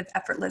this kind of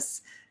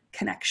effortless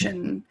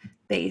connection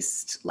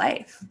based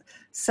life.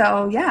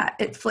 So yeah,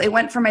 it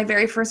went from my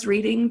very first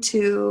reading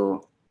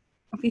to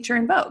a feature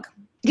in Vogue.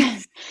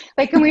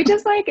 Like, can we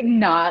just like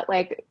not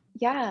like,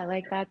 yeah,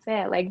 like that's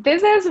it, like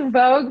this is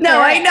Vogue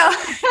No, Paris.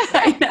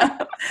 I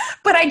know,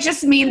 but I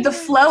just mean the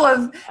flow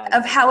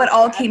of how it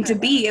all came to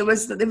be. It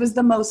was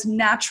the most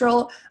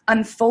natural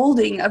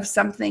unfolding of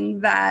something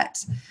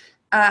that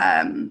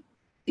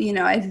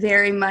I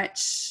very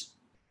much,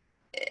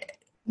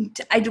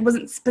 I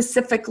wasn't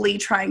specifically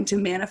trying to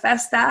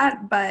manifest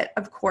that, but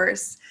of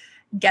course,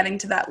 getting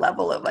to that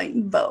level of like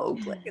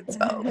Vogue, like it's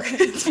Vogue,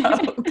 it's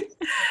Vogue.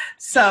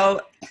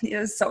 So it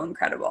was so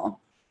incredible.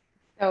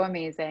 So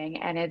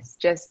amazing. And it's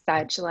just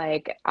such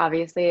like,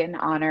 obviously an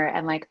honor,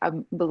 and like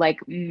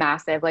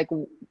massive, like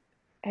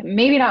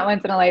maybe not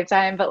once in a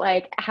lifetime, but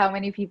like how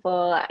many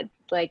people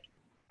like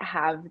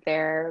have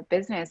their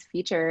business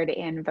featured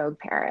in Vogue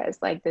Paris.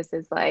 Like this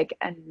is like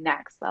a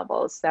next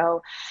level.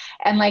 So,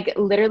 and like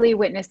literally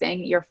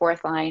witnessing your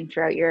fourth line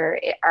throughout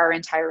our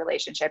entire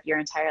relationship, your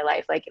entire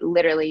life, like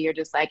literally you're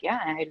just like, yeah,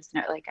 I just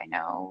know, like I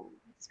know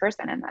this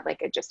person and that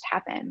like it just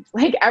happened.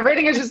 Like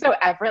everything is just so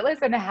effortless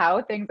and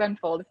how things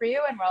unfold for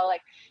you. And we're all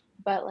like,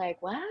 but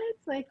like what?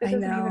 Like that I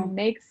doesn't even know.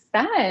 make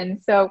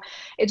sense. So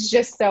it's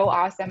just so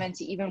awesome. And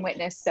to even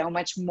witness so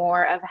much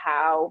more of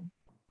how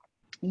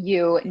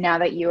you, now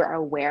that you are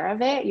aware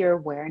of it, your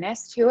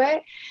awareness to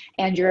it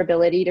and your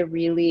ability to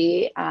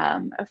really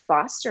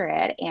foster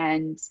it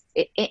and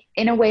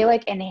in a way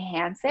like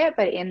enhance it,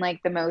 but in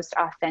like the most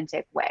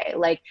authentic way,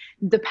 like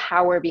the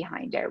power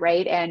behind it,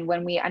 right? And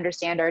when we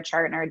understand our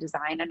chart and our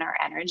design and our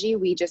energy,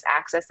 we just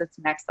access this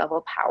next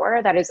level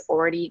power that is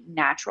already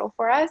natural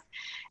for us,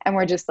 and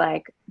we're just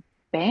like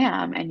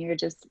bam, and you're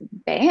just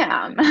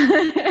bam.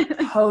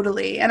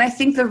 Totally. And I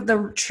think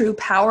the true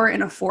power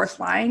in a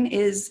fourth line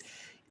is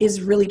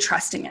really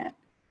trusting it.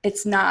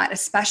 It's not,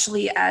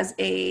 especially as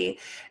a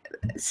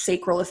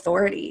sacral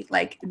authority,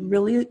 like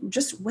really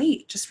just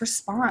wait, just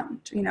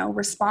respond,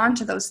 respond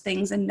to those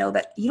things and know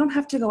that you don't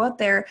have to go out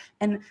there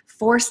and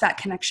force that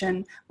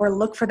connection or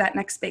look for that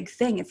next big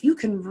thing. If you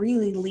can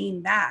really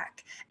lean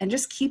back and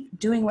just keep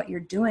doing what you're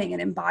doing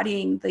and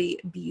embodying the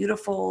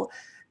beautiful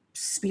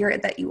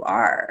spirit that you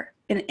are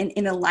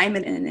in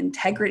alignment and in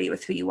integrity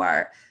with who you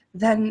are,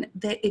 then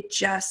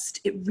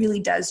it really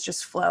does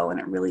just flow and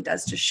it really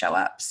does just show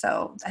up.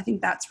 So I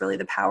think that's really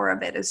the power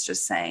of it, is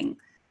just saying,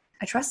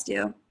 I trust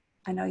you.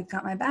 I know you've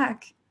got my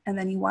back. And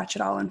then you watch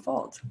it all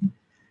unfold.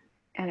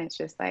 And it's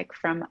just like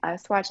from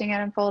us watching it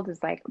unfold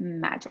is like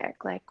magic.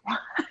 Like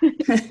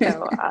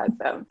so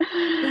awesome.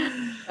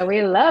 So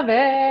we love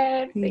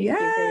it. Thank you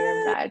for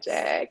your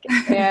magic.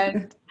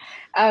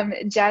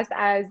 And Jess,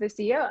 as the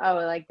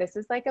COO, like this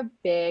is like a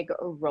big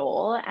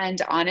role. And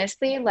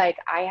honestly, like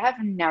I have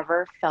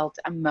never felt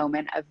a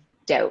moment of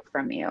doubt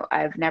from you.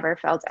 I've never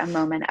felt a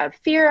moment of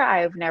fear.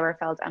 I've never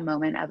felt a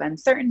moment of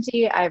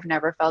uncertainty. I've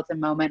never felt a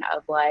moment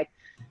of like,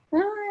 oh,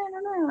 I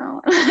don't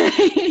know.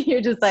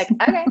 You're just like,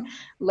 okay,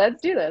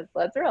 let's do this.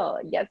 Let's roll.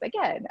 Yes, I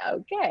can.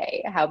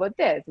 Okay. How about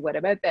this? What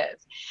about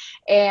this?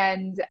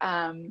 And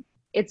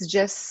it's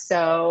just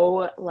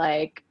so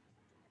like,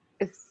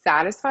 it's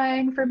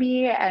satisfying for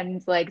me,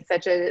 and like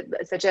such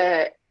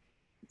a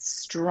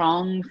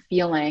strong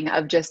feeling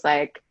of just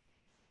like,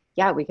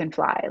 yeah, we can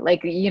fly.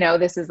 Like,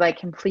 this is like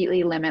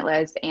completely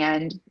limitless.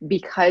 And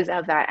because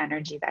of that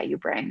energy that you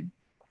bring.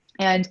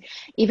 And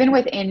even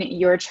within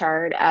your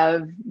chart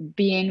of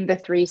being the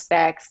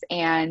 3-6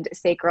 and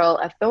sacral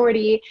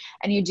authority,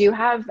 and you do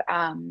have,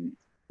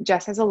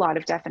 Jess has a lot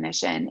of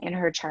definition in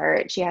her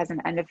chart. She has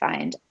an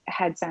undefined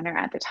head center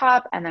at the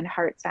top, and then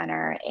heart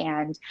center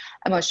and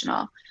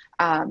emotional,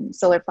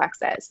 solar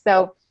plexus.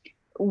 So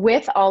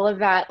with all of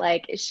that,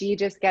 like she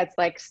just gets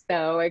like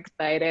so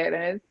excited,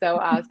 and it's so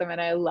awesome,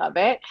 and I love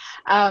it.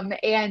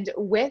 And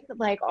with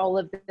like all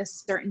of the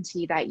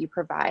certainty that you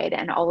provide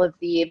and all of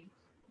the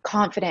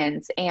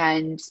confidence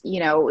and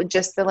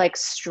just the like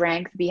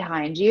strength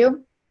behind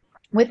you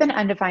with an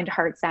undefined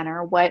heart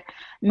center, what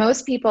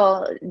most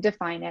people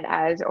define it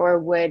as or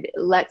would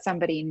let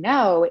somebody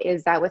know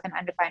is that with an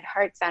undefined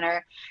heart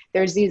center,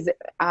 there's these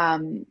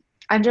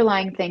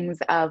underlying things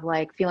of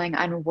like feeling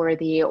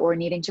unworthy or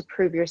needing to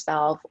prove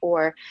yourself,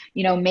 or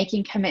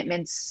making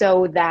commitments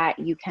so that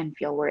you can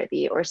feel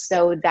worthy or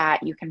so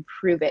that you can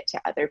prove it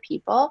to other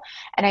people.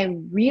 And I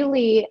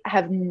really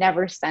have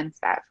never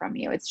sensed that from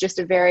you. It's just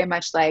a very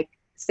much like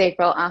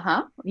sacral,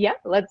 yeah,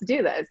 let's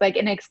do this, like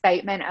an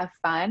excitement of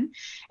fun.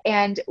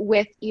 And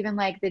with even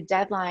like the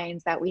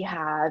deadlines that we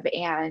have,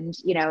 and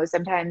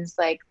sometimes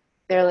like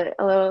they're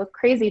a little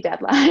crazy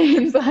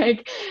deadlines,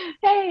 like,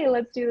 hey,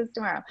 let's do this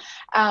tomorrow.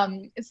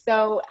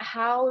 So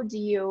how do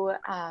you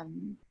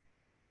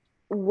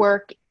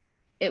work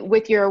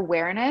with your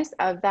awareness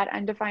of that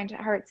undefined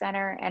heart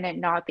center and it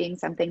not being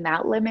something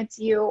that limits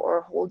you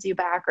or holds you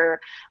back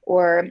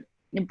or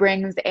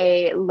brings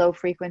a low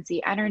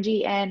frequency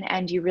energy in,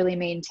 and you really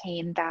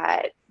maintain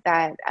that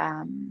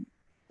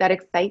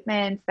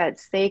excitement, that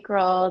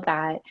sacral,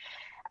 that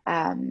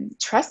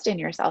trust in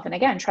yourself. And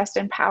again, trust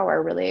and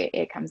power, really,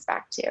 it comes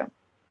back to.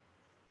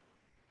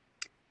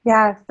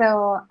 Yeah,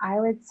 so I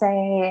would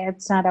say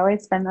it's not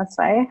always been this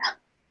way.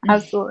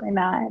 Absolutely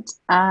not.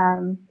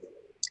 And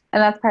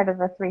that's part of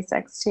the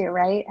 3-6 too,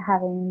 right?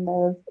 Having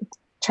those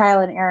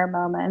trial and error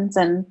moments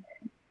and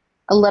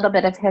a little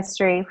bit of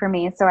history for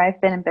me. So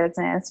I've been in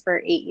business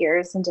for 8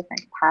 years in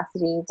different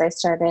capacities. I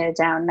started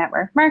down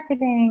network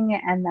marketing,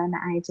 and then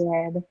I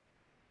did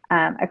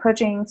a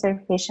coaching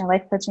certification,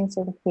 life coaching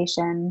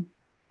certification.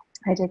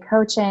 I did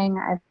coaching.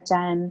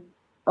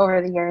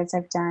 Over the years,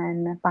 I've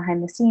done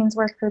behind the scenes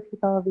work for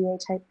people, VA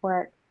type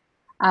work.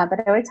 But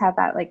I always had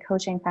that like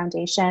coaching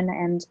foundation,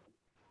 and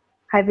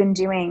I've been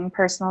doing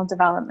personal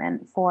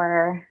development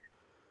for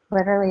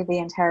literally the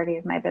entirety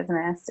of my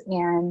business.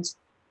 And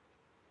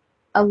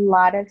a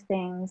lot of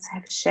things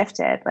have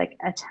shifted, like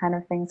a ton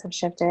of things have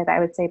shifted, I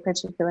would say,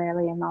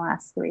 particularly in the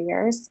last 3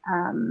 years.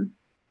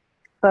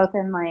 both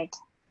in like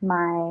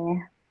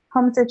my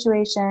home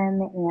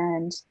situation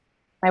and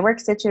my work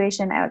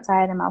situation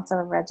outside. I'm also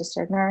a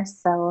registered nurse.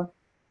 So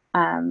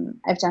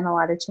I've done a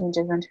lot of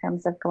changes in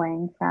terms of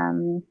going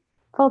from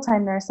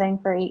full-time nursing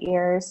for 8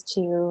 years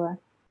to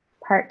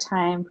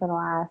part-time for the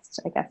last,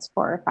 I guess,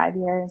 4 or 5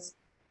 years.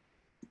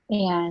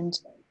 And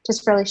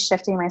just really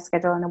shifting my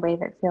schedule in a way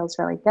that feels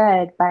really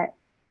good. But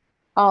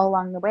all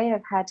along the way,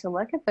 I've had to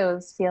look at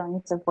those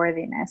feelings of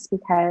worthiness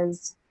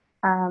because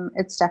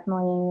it's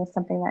definitely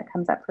something that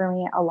comes up for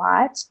me a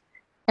lot.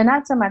 And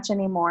not so much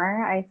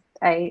anymore.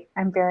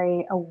 I'm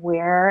very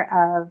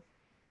aware of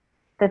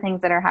the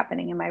things that are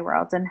happening in my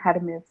world and how to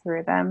move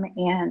through them.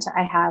 And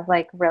I have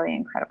like really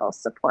incredible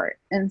support.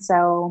 And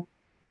so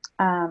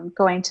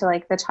going to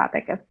like the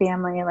topic of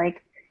family,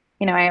 like,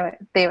 you know,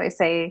 they always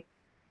say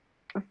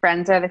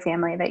friends are the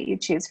family that you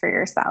choose for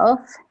yourself.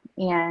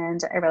 And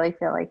I really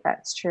feel like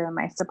that's true in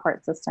my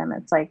support system.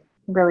 It's like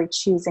really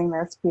choosing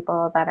those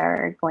people that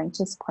are going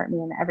to support me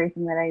in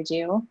everything that I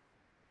do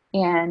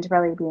and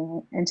really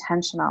being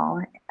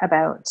intentional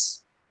about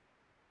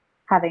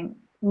having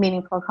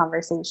meaningful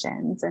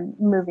conversations and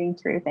moving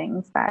through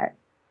things that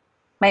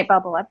might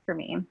bubble up for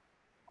me.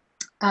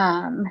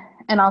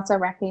 And also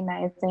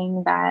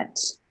recognizing that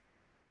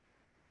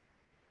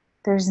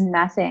there's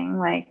nothing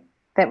like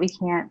that we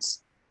can't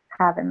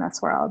have in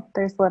this world.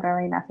 There's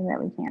literally nothing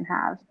that we can't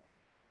have.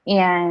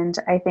 And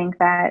I think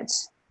that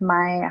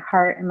my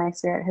heart and my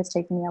spirit has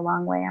taken me a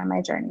long way on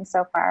my journey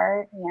so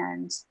far.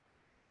 And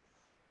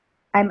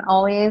I'm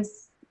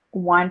always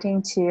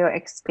wanting to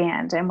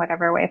expand in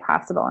whatever way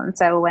possible. And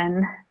so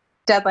when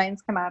deadlines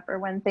come up or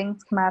when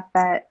things come up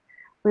that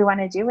we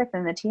want to do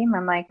within the team,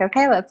 I'm like,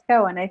 okay, let's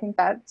go. And I think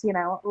that's, you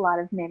know, a lot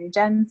of Nanny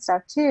Jen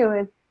stuff too,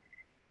 is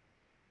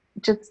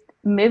just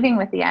moving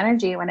with the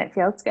energy when it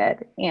feels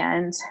good.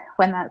 And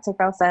when that sick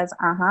girl says,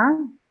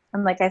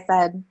 and like I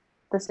said,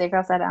 the sick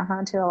girl said,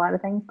 to a lot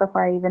of things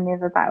before I even knew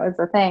that that was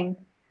a thing.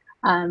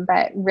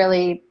 But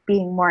really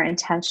being more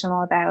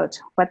intentional about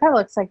what that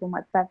looks like and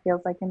what that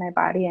feels like in my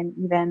body. And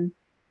even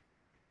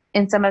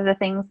in some of the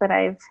things that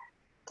I've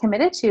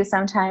committed to,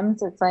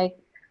 sometimes it's like,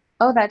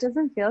 oh, that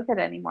doesn't feel good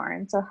anymore.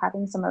 And so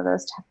having some of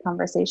those tough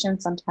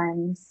conversations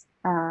sometimes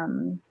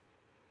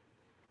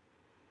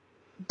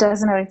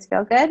doesn't always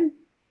feel good.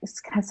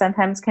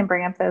 Sometimes can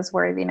bring up those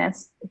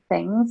worthiness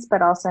things,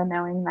 but also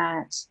knowing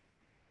that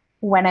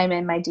when I'm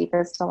in my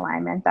deepest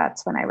alignment,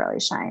 that's when I really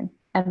shine.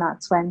 And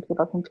that's when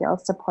people can feel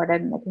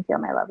supported and they can feel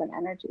my love and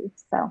energy.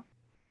 So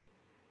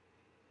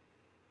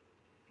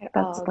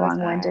that's a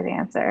long-winded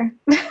answer.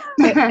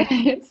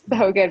 It's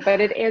so good, but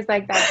it is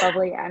like that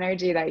bubbly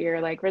energy that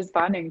you're like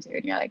responding to,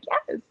 and you're like,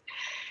 yes.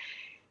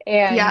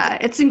 And yeah,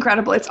 it's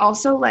incredible. It's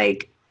also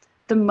like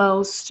the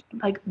most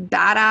like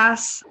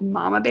badass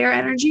mama bear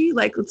energy.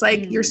 Like it's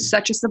like you're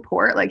such a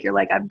support. Like you're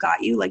like, I've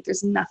got you. Like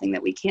there's nothing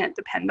that we can't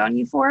depend on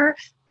you for.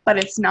 But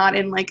it's not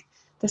in like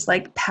this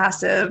like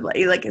passive,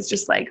 like it's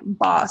just like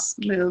boss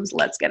moves,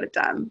 let's get it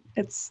done.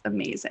 It's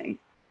amazing.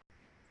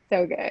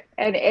 So good.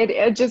 And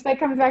it just like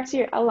comes back to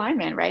your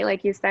alignment, right?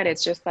 Like you said,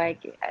 it's just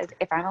like,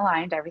 if I'm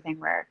aligned, everything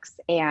works.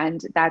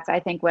 And that's,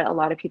 I think, what a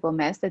lot of people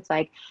miss. It's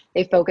like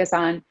they focus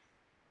on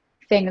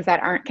things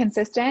that aren't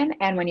consistent.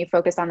 And when you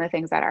focus on the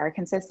things that are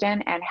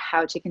consistent and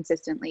how to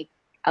consistently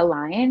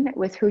align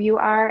with who you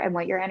are and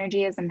what your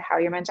energy is and how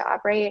you're meant to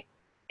operate,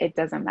 it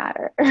doesn't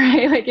matter,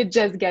 right? Like it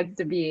just gets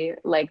to be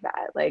like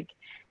that. Like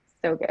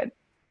so good.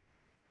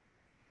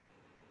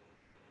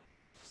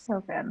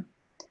 So good.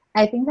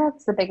 I think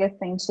that's the biggest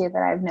thing too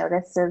that I've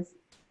noticed is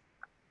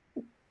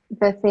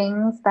the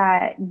things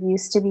that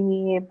used to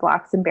be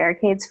blocks and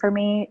barricades for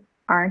me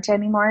aren't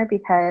anymore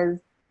because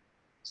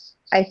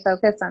I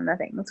focus on the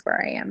things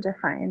where I am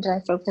defined.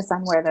 I focus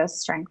on where those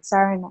strengths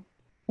are. And,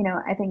 you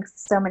know, I think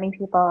so many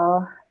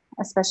people,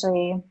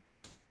 especially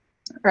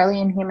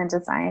early in human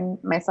design,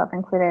 myself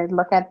included,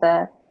 look at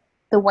the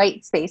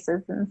white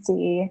spaces and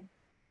see,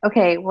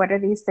 okay, what are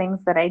these things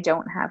that I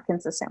don't have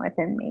consistent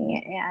within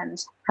me, and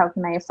how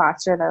can I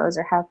foster those,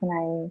 or how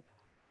can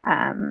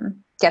I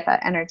get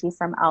that energy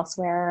from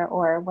elsewhere,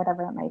 or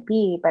whatever it might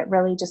be. But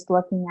really just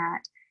looking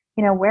at,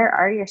 you know, where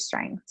are your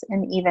strengths,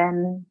 and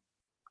even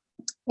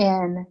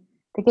in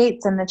the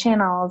gates and the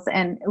channels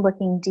and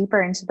looking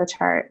deeper into the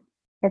chart,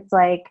 it's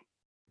like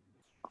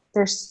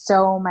there's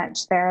so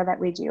much there that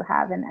we do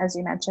have. And as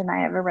you mentioned, I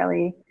have a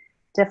really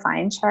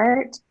defined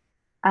chart.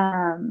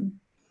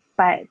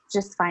 But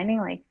just finding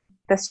like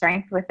the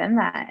strength within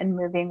that and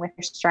moving with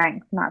your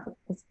strength, not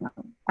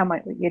on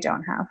what you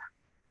don't have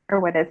or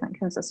what isn't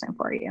consistent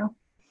for you.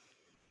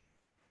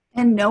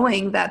 And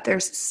knowing that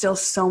there's still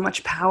so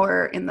much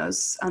power in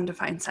those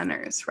undefined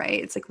centers, right?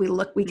 It's like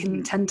we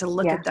can tend to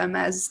look at them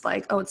as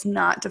like, oh, it's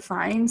not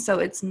defined, so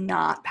it's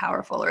not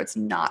powerful, or it's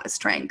not a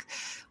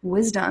strength.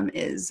 Wisdom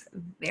is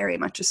very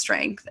much a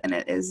strength, and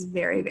it is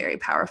very, very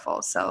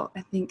powerful. So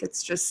I think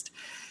it's just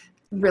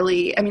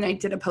really, I mean, I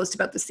did a post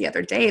about this the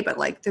other day, but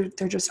like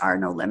there just are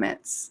no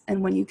limits.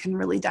 And when you can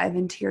really dive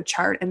into your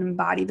chart and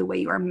embody the way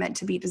you are meant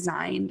to be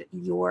designed,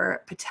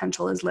 your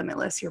potential is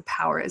limitless, your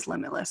power is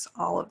limitless,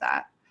 all of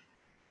that.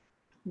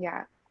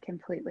 Yeah,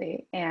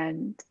 completely.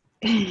 And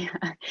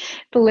yeah,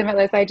 the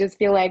limitless, I just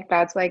feel like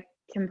that's like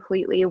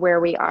completely where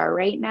we are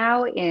right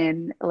now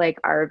in like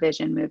our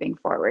vision moving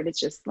forward. It's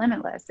just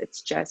limitless.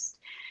 It's just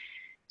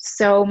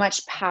so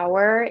much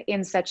power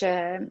in such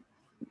a,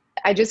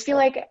 I just feel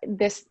like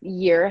this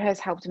year has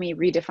helped me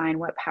redefine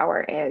what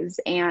power is.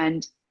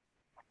 And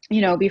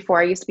before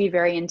I used to be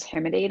very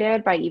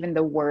intimidated by even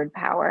the word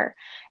power.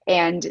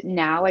 And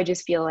now I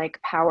just feel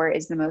like power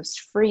is the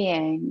most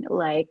freeing,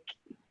 like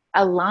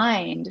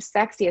aligned,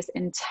 sexiest,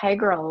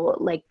 integral,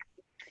 like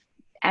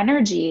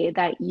energy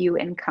that you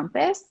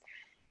encompass.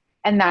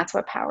 And that's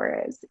what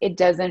power is. It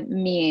doesn't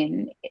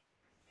mean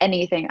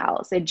anything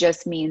else. It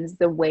just means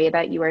the way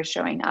that you are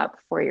showing up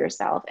for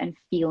yourself and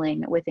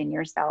feeling within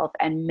yourself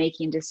and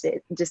making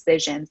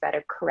decisions that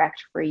are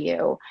correct for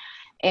you.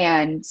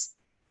 And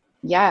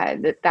yeah,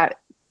 that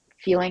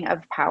feeling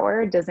of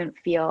power doesn't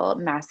feel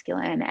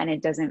masculine, and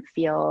it doesn't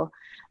feel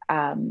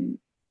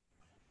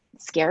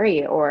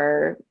scary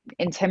or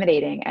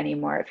intimidating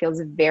anymore. It feels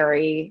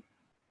very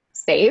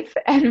safe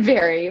and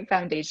very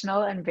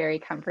foundational and very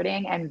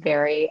comforting and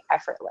very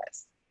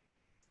effortless.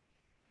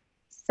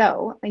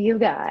 So, you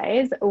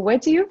guys,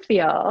 what do you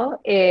feel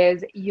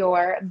is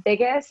your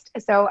biggest?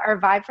 So, our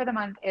vibe for the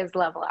month is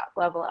level up,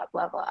 level up,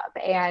 level up.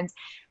 And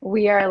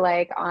we are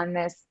like on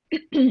this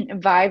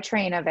vibe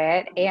train of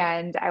it.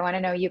 And I want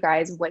to know, you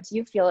guys, what do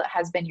you feel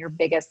has been your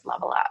biggest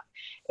level up?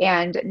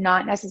 And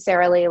not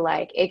necessarily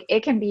like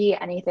it can be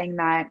anything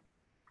that,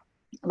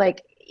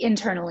 like,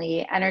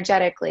 internally,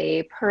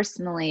 energetically,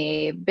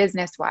 personally,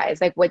 business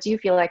wise. Like, what do you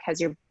feel like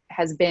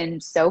has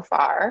been so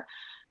far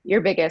your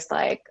biggest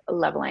like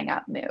leveling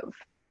up move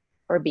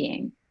or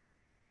being?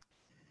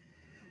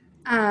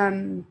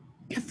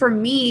 For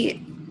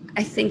me,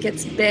 I think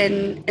it's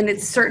been, and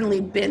it's certainly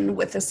been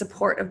with the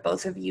support of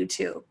both of you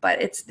too, but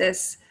it's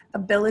this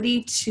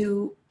ability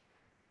to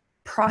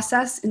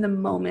process in the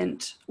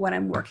moment what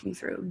I'm working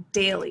through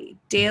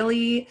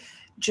daily,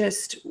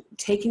 just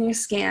taking a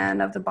scan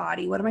of the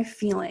body. What am I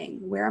feeling?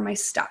 Where am I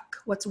stuck?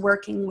 What's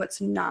working?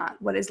 What's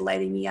not? What is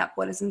lighting me up?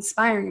 What is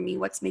inspiring me?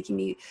 What's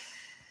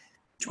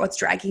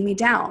dragging me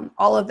down?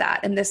 All of that.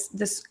 And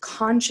this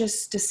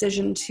conscious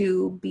decision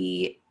to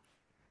be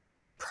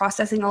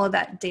processing all of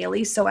that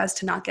daily so as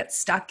to not get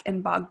stuck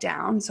and bogged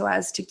down, so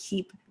as to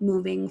keep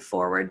moving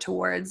forward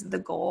towards the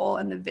goal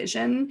and the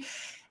vision.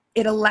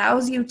 It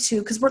allows you to,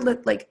 because we're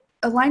like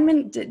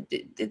alignment,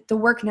 the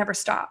work never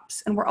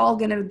stops, and we're all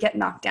going to get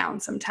knocked down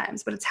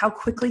sometimes, but it's how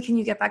quickly can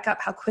you get back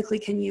up? How quickly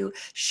can you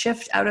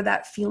shift out of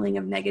that feeling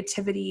of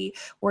negativity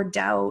or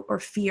doubt or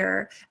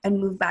fear and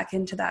move back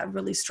into that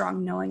really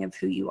strong knowing of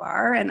who you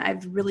are? And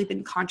I've really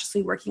been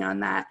consciously working on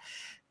that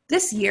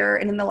this year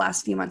and in the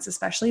last few months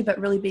especially, but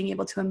really being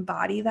able to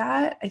embody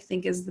that, I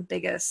think, is the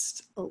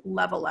biggest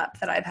level up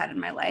that I've had in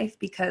my life,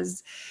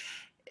 because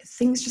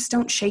things just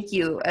don't shake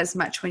you as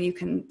much when you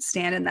can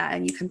stand in that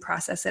and you can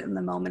process it in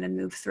the moment and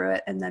move through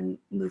it and then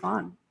move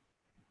on.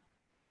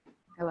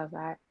 I love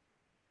that.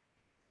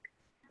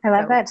 I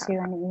love that too.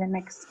 And even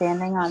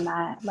expanding on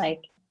that,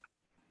 like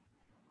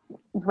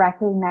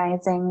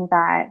recognizing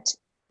that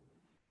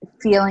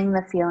feeling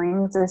the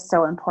feelings is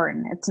so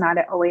important. It's not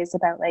always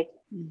about like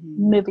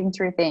moving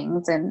through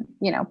things and,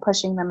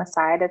 pushing them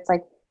aside. It's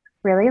like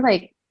really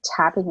like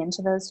tapping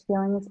into those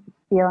feelings,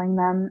 feeling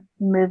them,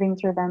 moving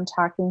through them,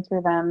 talking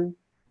through them,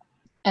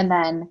 and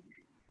then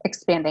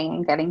expanding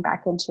and getting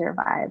back into your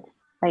vibe.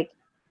 Like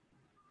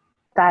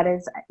that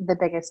is the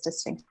biggest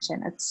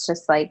distinction. It's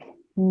just like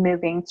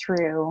moving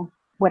through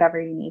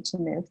whatever you need to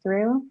move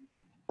through,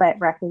 but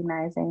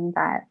recognizing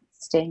that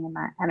staying in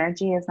that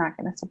energy is not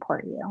going to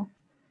support you.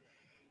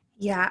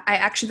 Yeah,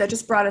 that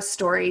just brought a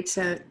story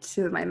to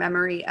my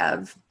memory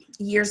of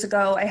years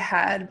ago. I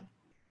had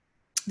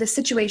this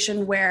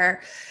situation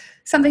where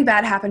something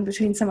bad happened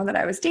between someone that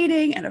I was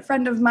dating and a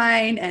friend of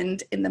mine.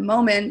 And in the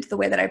moment, the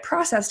way that I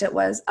processed it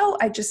was,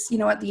 I just,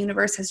 the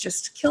universe has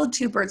just killed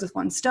two birds with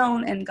one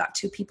stone and got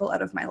two people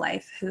out of my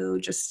life who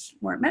just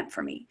weren't meant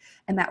for me.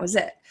 And that was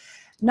it.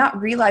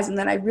 Not realizing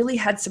that I really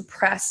had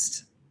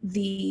suppressed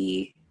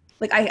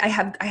I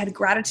had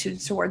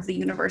gratitude towards the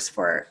universe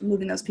for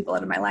moving those people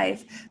out of my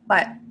life.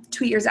 But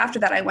 2 years after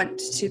that, I went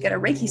to get a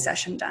Reiki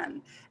session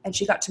done, and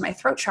she got to my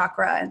throat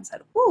chakra and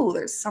said, "Ooh,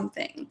 there's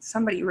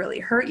somebody really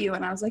hurt you."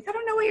 And I was like, "I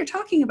don't know what you're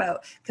talking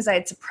about," because I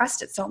had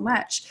suppressed it so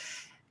much.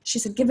 She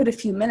said, "Give it a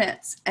few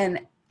minutes."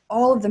 And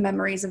all of the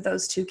memories of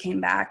those two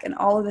came back, and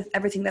all of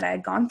everything that I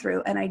had gone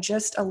through. And I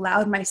just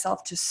allowed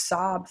myself to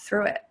sob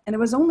through it. And it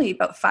was only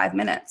about 5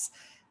 minutes,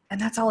 and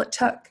that's all it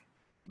took.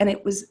 And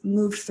it was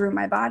moved through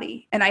my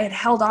body. And I had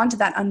held on to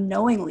that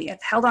unknowingly. I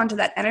held on to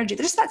that energy,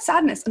 just that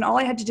sadness. And all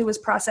I had to do was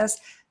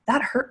process,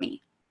 that hurt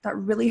me. That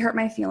really hurt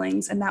my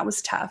feelings. And that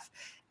was tough.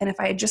 And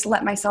if I had just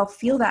let myself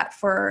feel that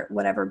for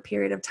whatever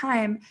period of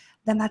time,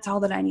 then that's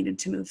all that I needed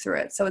to move through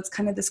it. So it's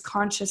kind of this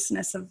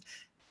consciousness of,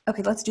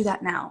 okay, let's do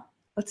that now.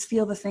 Let's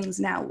feel the things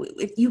now.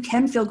 If you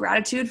can feel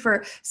gratitude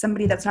for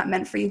somebody that's not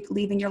meant for you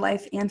leaving your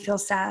life and feel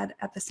sad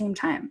at the same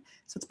time.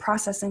 So it's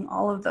processing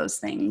all of those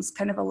things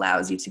kind of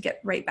allows you to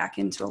get right back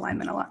into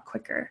alignment a lot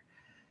quicker.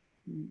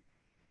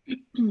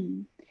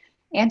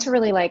 And to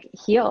really like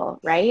heal,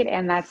 right?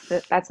 And that's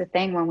the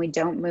thing, when we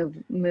don't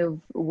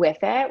move with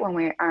it, when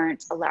we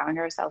aren't allowing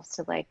ourselves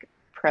to like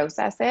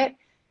process it,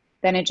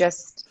 then it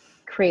just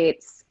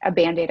creates a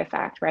band-aid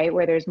effect, right?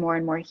 Where there's more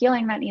and more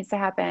healing that needs to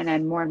happen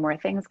and more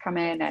things come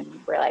in, and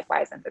we're like,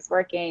 why isn't this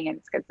working? And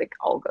it's because it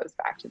all goes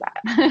back to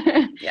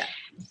that. Yeah.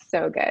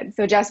 So good.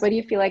 So Jess, what do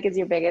you feel like is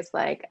your biggest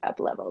like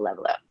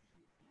level up?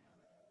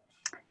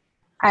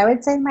 I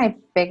would say my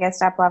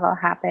biggest up level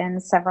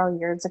happened several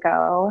years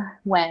ago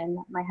when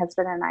my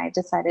husband and I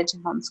decided to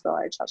homeschool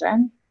our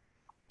children.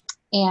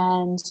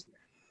 And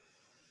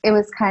it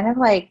was kind of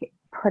like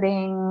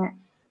putting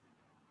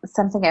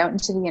something out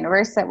into the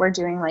universe that we're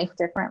doing life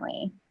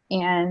differently.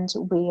 And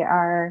we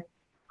are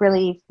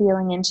really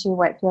feeling into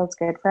what feels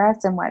good for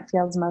us and what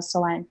feels most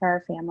aligned for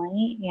our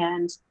family.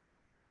 And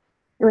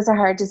it was a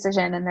hard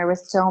decision. And there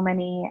was so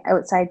many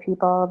outside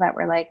people that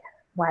were like,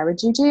 why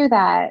would you do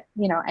that?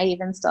 You know, I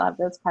even still have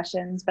those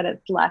questions, but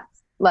it's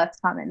less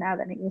common now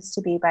than it used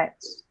to be. But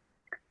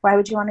why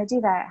would you want to do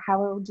that?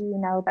 How do you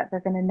know that they're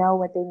going to know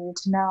what they need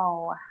to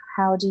know?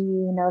 How do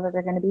you know that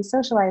they're going to be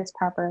socialized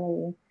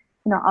properly?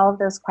 You know, all of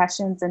those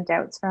questions and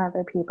doubts from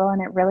other people.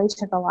 And it really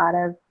took a lot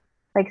of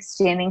like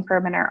standing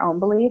firm in our own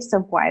beliefs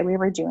of why we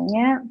were doing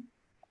it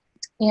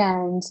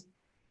and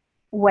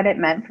what it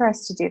meant for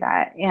us to do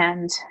that.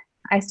 And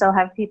I still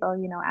have people,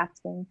 you know,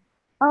 asking,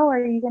 oh,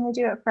 are you going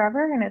to do it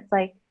forever? And it's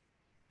like,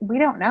 we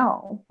don't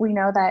know. We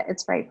know that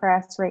it's right for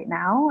us right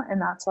now. And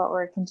that's what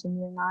we're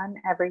continuing on.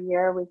 Every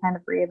year we kind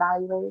of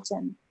reevaluate,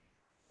 and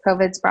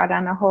COVID's brought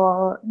on a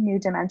whole new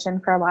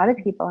dimension for a lot of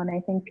people. And I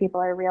think people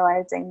are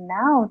realizing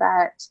now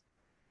that,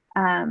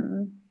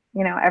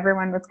 you know,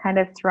 everyone was kind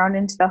of thrown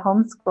into the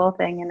homeschool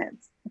thing, and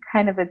it's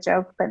kind of a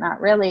joke, but not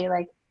really.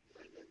 Like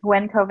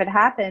when COVID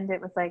happened,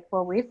 it was like,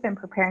 well, we've been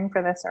preparing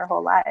for this our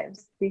whole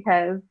lives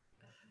because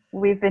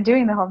we've been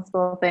doing the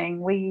homeschool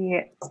thing.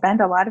 We spend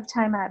a lot of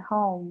time at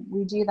home.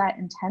 We do that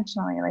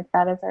intentionally. Like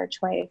that is our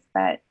choice.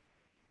 But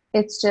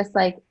it's just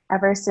like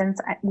ever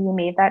since we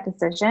made that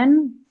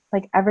decision,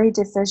 like every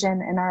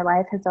decision in our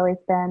life has always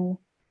been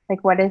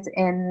like, what is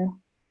in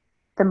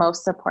the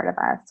most support of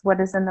us?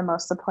 What is in the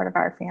most support of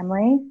our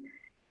family?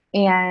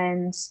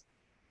 And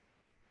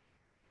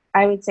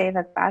I would say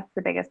that that's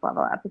the biggest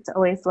level up. It's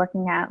always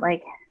looking at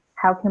like,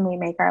 how can we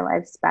make our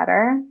lives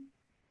better?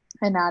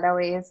 And not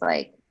always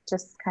like,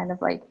 just kind of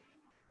like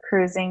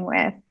cruising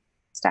with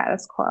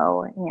status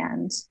quo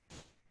and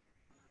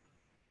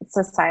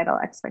societal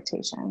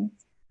expectations.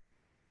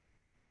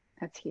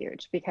 That's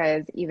huge,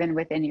 because even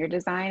within your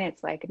design,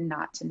 it's like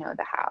not to know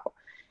the how,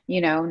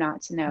 you know,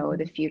 not to know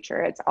the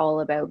future. It's all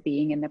about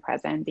being in the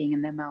present, being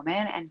in the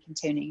moment, and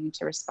continuing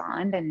to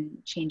respond and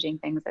changing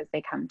things as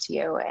they come to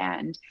you.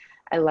 And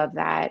I love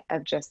that,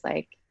 of just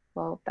like,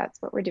 well, that's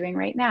what we're doing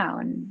right now.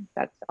 And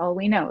that's all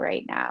we know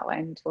right now.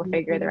 And we'll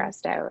figure the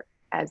rest out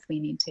as we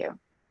need to.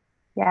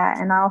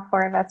 Yeah, and all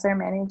four of us are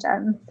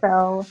mani-gens,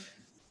 so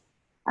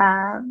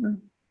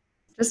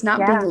just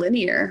not being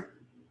linear.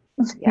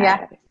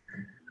 Yeah.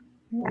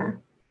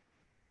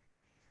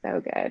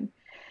 So good.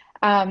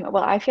 Well,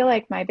 I feel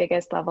like my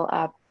biggest level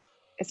up,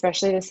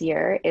 especially this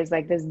year, is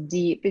like this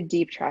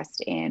deep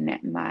trust in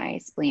my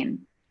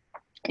spleen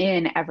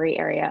in every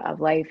area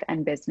of life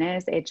and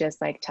business. It just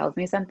like tells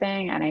me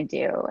something and I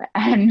do.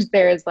 And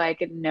there's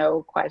like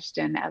no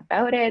question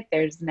about it.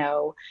 There's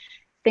no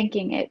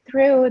thinking it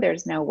through.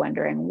 There's no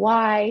wondering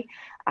why.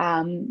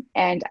 And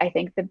I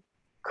think the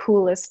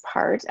coolest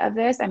part of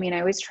this, I mean, I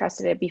always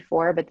trusted it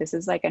before, but this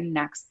is like a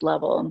next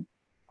level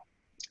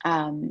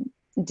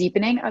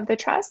deepening of the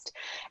trust.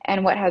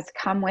 And what has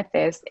come with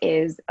this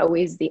is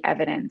always the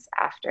evidence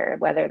after,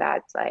 whether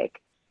that's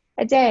like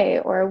a day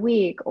or a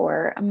week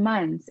or a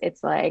month.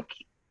 It's like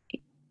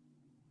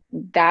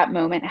that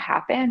moment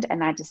happened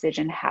and that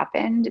decision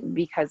happened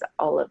because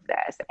all of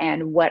this,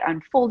 and what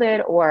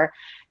unfolded, or,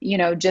 you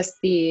know, just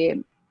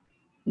the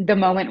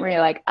moment where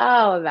you're like,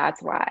 oh,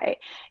 that's why,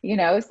 you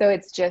know. So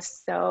it's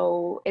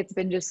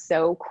been just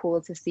so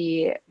cool to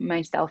see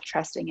myself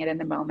trusting it in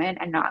the moment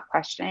and not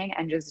questioning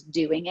and just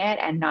doing it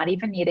and not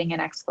even needing an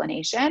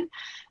explanation.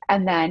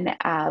 And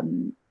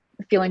then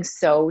feeling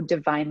so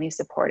divinely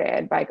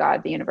supported by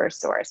God, the universe,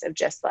 source, of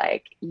just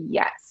like,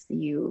 yes,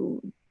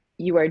 you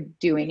are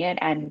doing it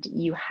and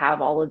you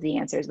have all of the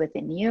answers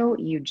within you.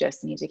 You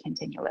just need to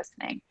continue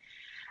listening.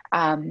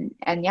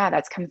 And yeah,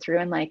 that's come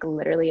through in like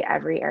literally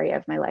every area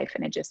of my life.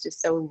 And it just is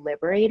so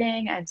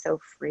liberating and so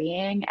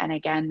freeing. And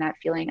again, that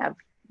feeling of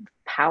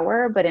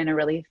power, but in a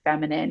really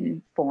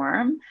feminine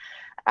form.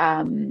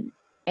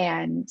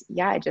 And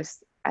yeah,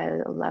 I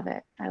love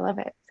it. I love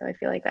it. So I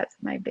feel like that's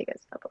my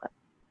biggest level up.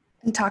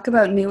 And talk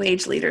about new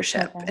age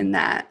leadership in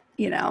that,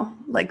 you know,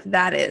 like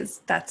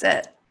that's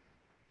it.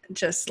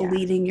 Just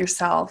leading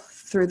yourself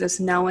through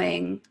this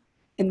knowing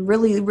and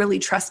really, really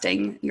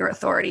trusting your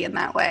authority in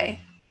that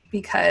way,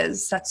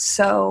 because that's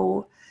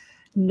so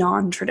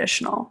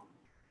non-traditional.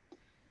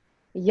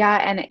 Yeah,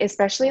 and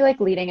especially like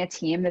leading a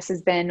team, this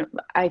has been,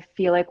 I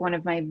feel like one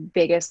of my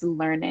biggest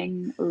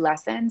learning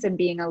lessons, and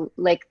being a,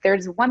 like,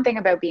 there's one thing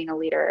about being a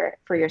leader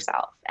for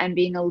yourself and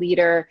being a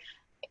leader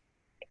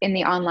in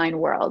the online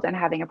world and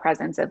having a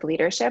presence of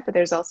leadership, but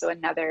there's also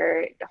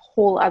another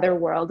whole other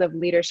world of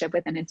leadership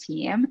within a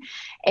team.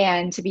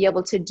 And to be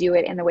able to do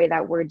it in the way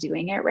that we're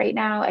doing it right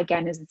now,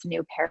 again, is this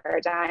new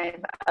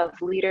paradigm of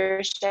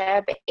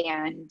leadership,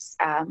 and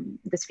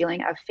this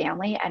feeling of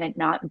family, and it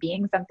not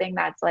being something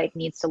that's like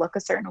needs to look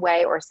a certain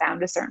way or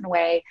sound a certain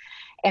way.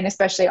 And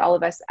especially all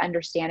of us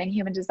understanding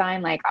human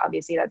design, like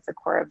obviously that's the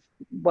core of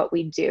what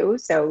we do.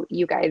 So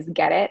you guys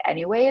get it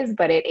anyways,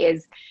 but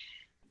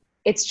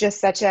it's just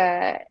such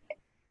a,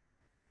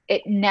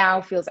 it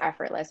now feels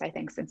effortless, I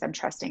think, since I'm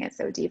trusting it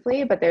so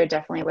deeply. But there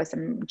definitely was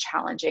some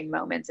challenging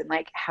moments in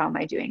like, how am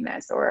I doing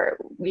this? Or,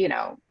 you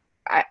know,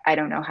 I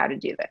don't know how to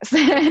do this.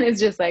 And it's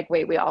just like,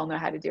 wait, we all know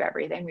how to do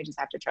everything. We just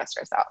have to trust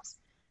ourselves.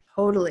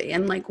 Totally.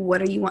 And like,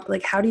 what do you want?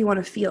 Like, how do you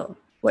want to feel?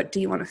 What do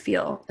you want to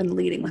feel? And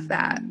leading with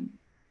that.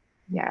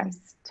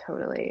 Yes,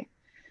 totally.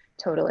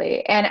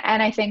 Totally. And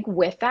I think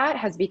with that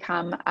has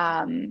become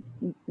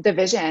the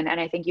vision. And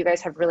I think you guys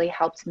have really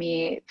helped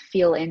me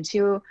feel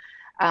into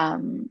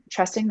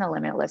trusting the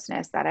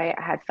limitlessness that I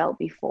had felt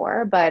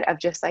before, but of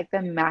just like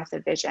the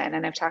massive vision.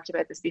 And I've talked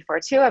about this before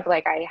too, of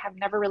like, I have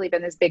never really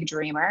been this big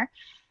dreamer,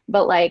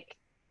 but like,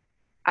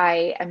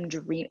 I am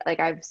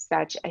like I have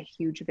such a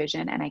huge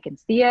vision, and I can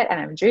see it, and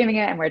I'm dreaming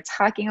it, and we're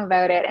talking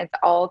about it, and it's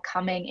all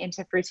coming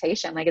into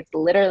fruition. Like it's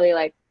literally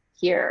like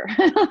here.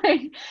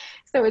 Like,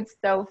 so it's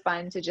so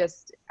fun to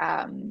just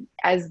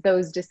as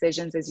those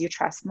decisions, as you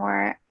trust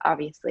more,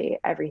 obviously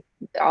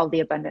all the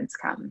abundance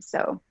comes.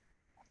 So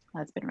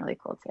that's been really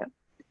cool too.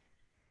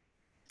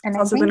 And it's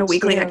also been a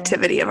weekly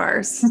activity of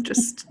ours,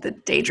 just the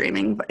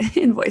daydreaming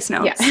in voice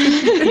notes.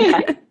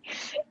 Yeah.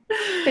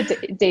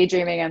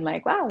 Daydreaming, I'm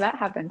like, wow, that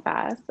happened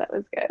fast. That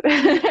was good.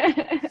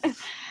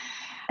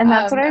 And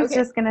that's what I was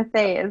just going to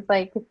say, is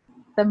like,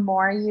 the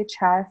more you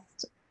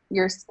trust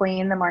your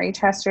spleen, the more you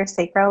trust your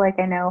sacral, like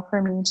I know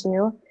for me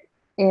too,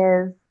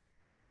 is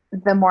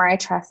the more I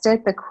trust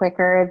it, the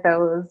quicker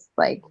those,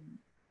 like,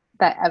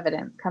 that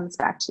evidence comes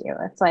back to you.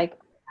 It's like,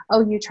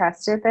 oh, you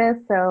trusted this,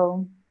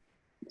 so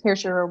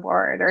here's your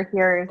reward, or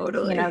here's,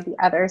 you know, the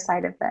other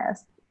side of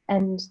this.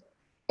 And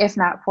if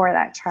not for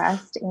that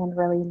trust and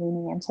really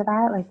leaning into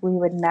that, like, we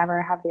would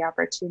never have the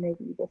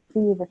opportunity to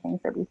see the things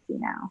that we see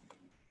now.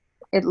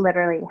 It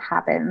literally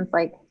happens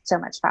like so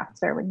much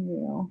faster when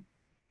you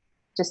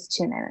just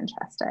tune in and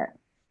trust it.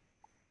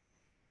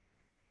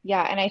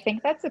 Yeah. And I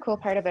think that's the cool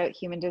part about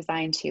human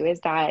design too,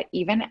 is that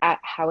even at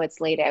how it's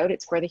laid out,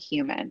 it's for the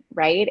human,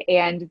 right?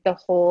 And the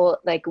whole,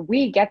 like,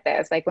 we get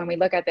this, like when we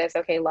look at this,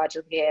 okay,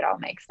 logically it all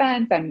makes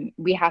sense, and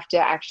we have to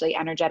actually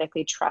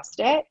energetically trust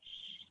it.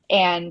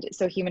 And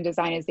so human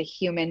design is the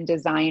human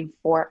design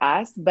for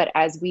us. But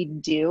as we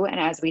do, and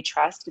as we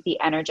trust,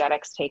 the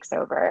energetics takes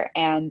over,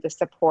 and the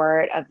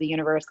support of the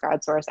universe,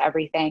 God, source,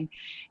 everything.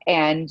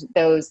 And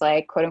those,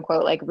 like, quote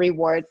unquote, like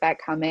rewards that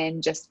come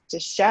in just to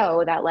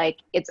show that like,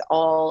 it's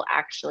all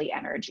actually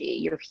energy.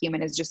 Your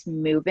human is just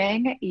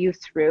moving you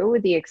through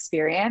the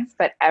experience,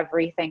 but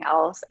everything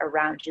else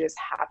around you is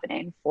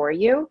happening for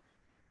you.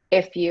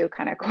 If you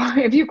kind of,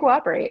 if you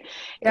cooperate.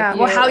 Yeah.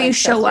 Well, how you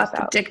show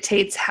up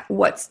dictates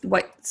what's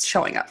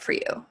showing up for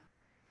you.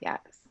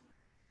 Yes.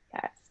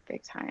 Yes.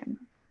 Big time.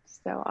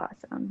 So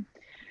awesome.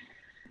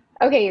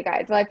 Okay, you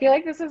guys. Well, I feel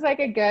like this was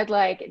like a good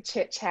like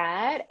chit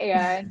chat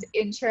and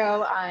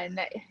intro on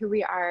who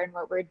we are and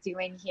what we're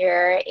doing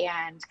here,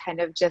 and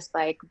kind of just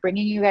like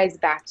bringing you guys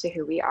back to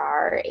who we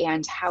are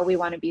and how we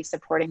want to be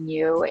supporting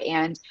you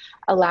and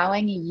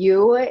allowing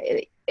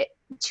you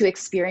to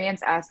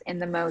experience us in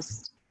the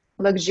most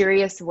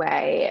luxurious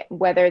way,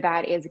 whether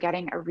that is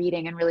getting a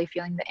reading and really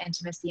feeling the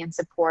intimacy and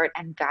support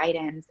and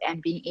guidance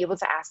and being able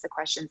to ask the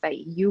questions that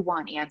you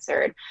want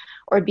answered,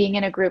 or being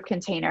in a group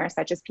container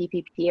such as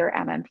PPP or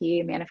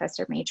MMP,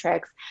 Manifestor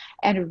Matrix,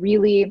 and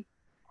really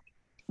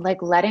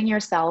like letting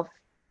yourself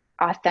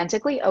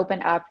authentically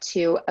open up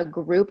to a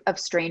group of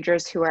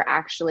strangers who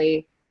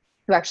actually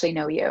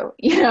know you.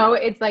 You know,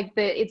 it's like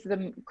it's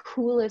the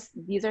coolest,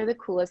 these are the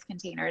coolest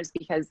containers,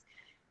 because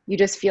you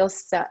just feel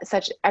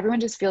everyone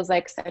just feels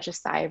like such a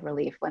sigh of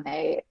relief when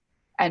they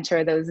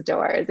enter those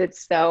doors.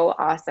 It's so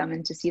awesome.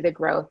 And to see the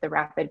growth, the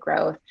rapid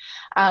growth,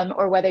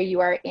 or whether you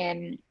are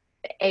in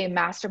a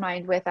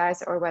mastermind with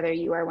us, or whether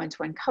you are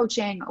one-to-one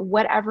coaching,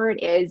 whatever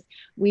it is,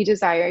 we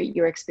desire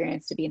your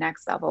experience to be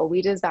next level.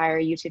 We desire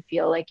you to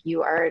feel like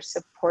you are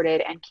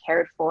supported and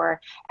cared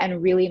for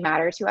and really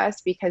matter to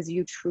us, because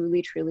you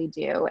truly, truly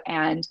do.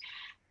 And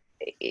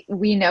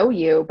we know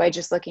you by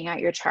just looking at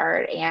your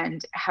chart,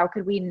 and how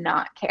could we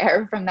not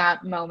care from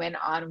that moment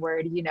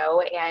onward, you know,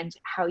 and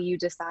how you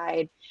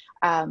decide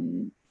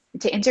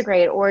to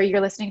integrate, or you're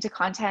listening to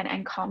content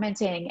and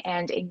commenting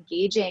and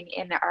engaging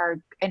in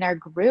our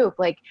group,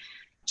 like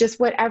just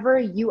whatever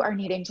you are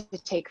needing to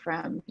take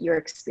from your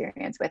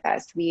experience with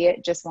us. We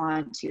just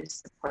want to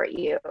support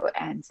you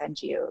and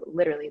send you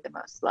literally the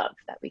most love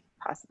that we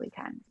possibly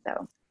can.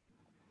 So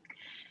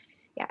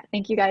Yeah,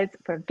 thank you guys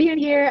for being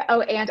here.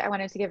 Oh, and I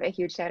wanted to give a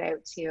huge shout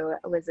out to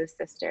Liz's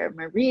sister,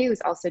 Marie,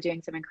 who's also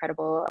doing some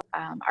incredible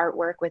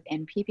artwork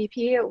within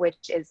PPP,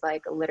 which is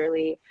like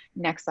literally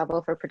next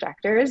level for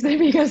projectors.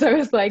 Because I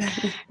was like,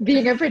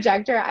 being a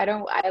projector,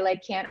 I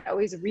like can't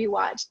always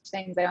rewatch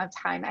things. I don't have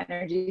time,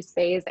 energy,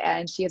 space.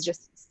 And she has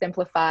just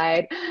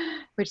simplified,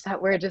 which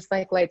that word just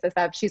like lights us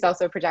up. She's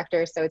also a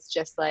projector. So it's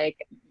just like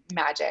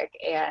magic.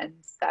 And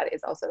that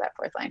is also that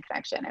fourth line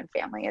connection and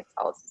family. It's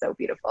all so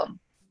beautiful.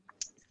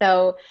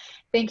 So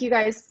thank you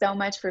guys so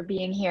much for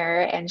being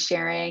here and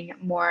sharing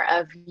more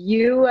of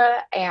you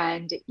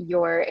and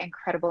your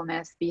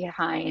incredibleness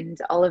behind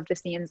all of the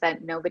scenes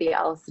that nobody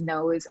else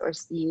knows or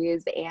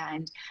sees,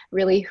 and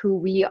really who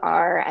we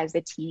are as a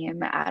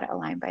team at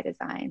Align by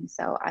Design.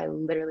 So I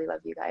literally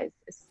love you guys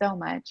so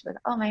much with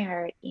all my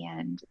heart,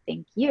 and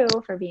thank you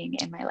for being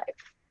in my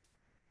life.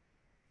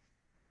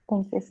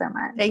 Thank you so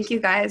much. Thank you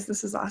guys.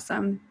 This is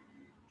awesome.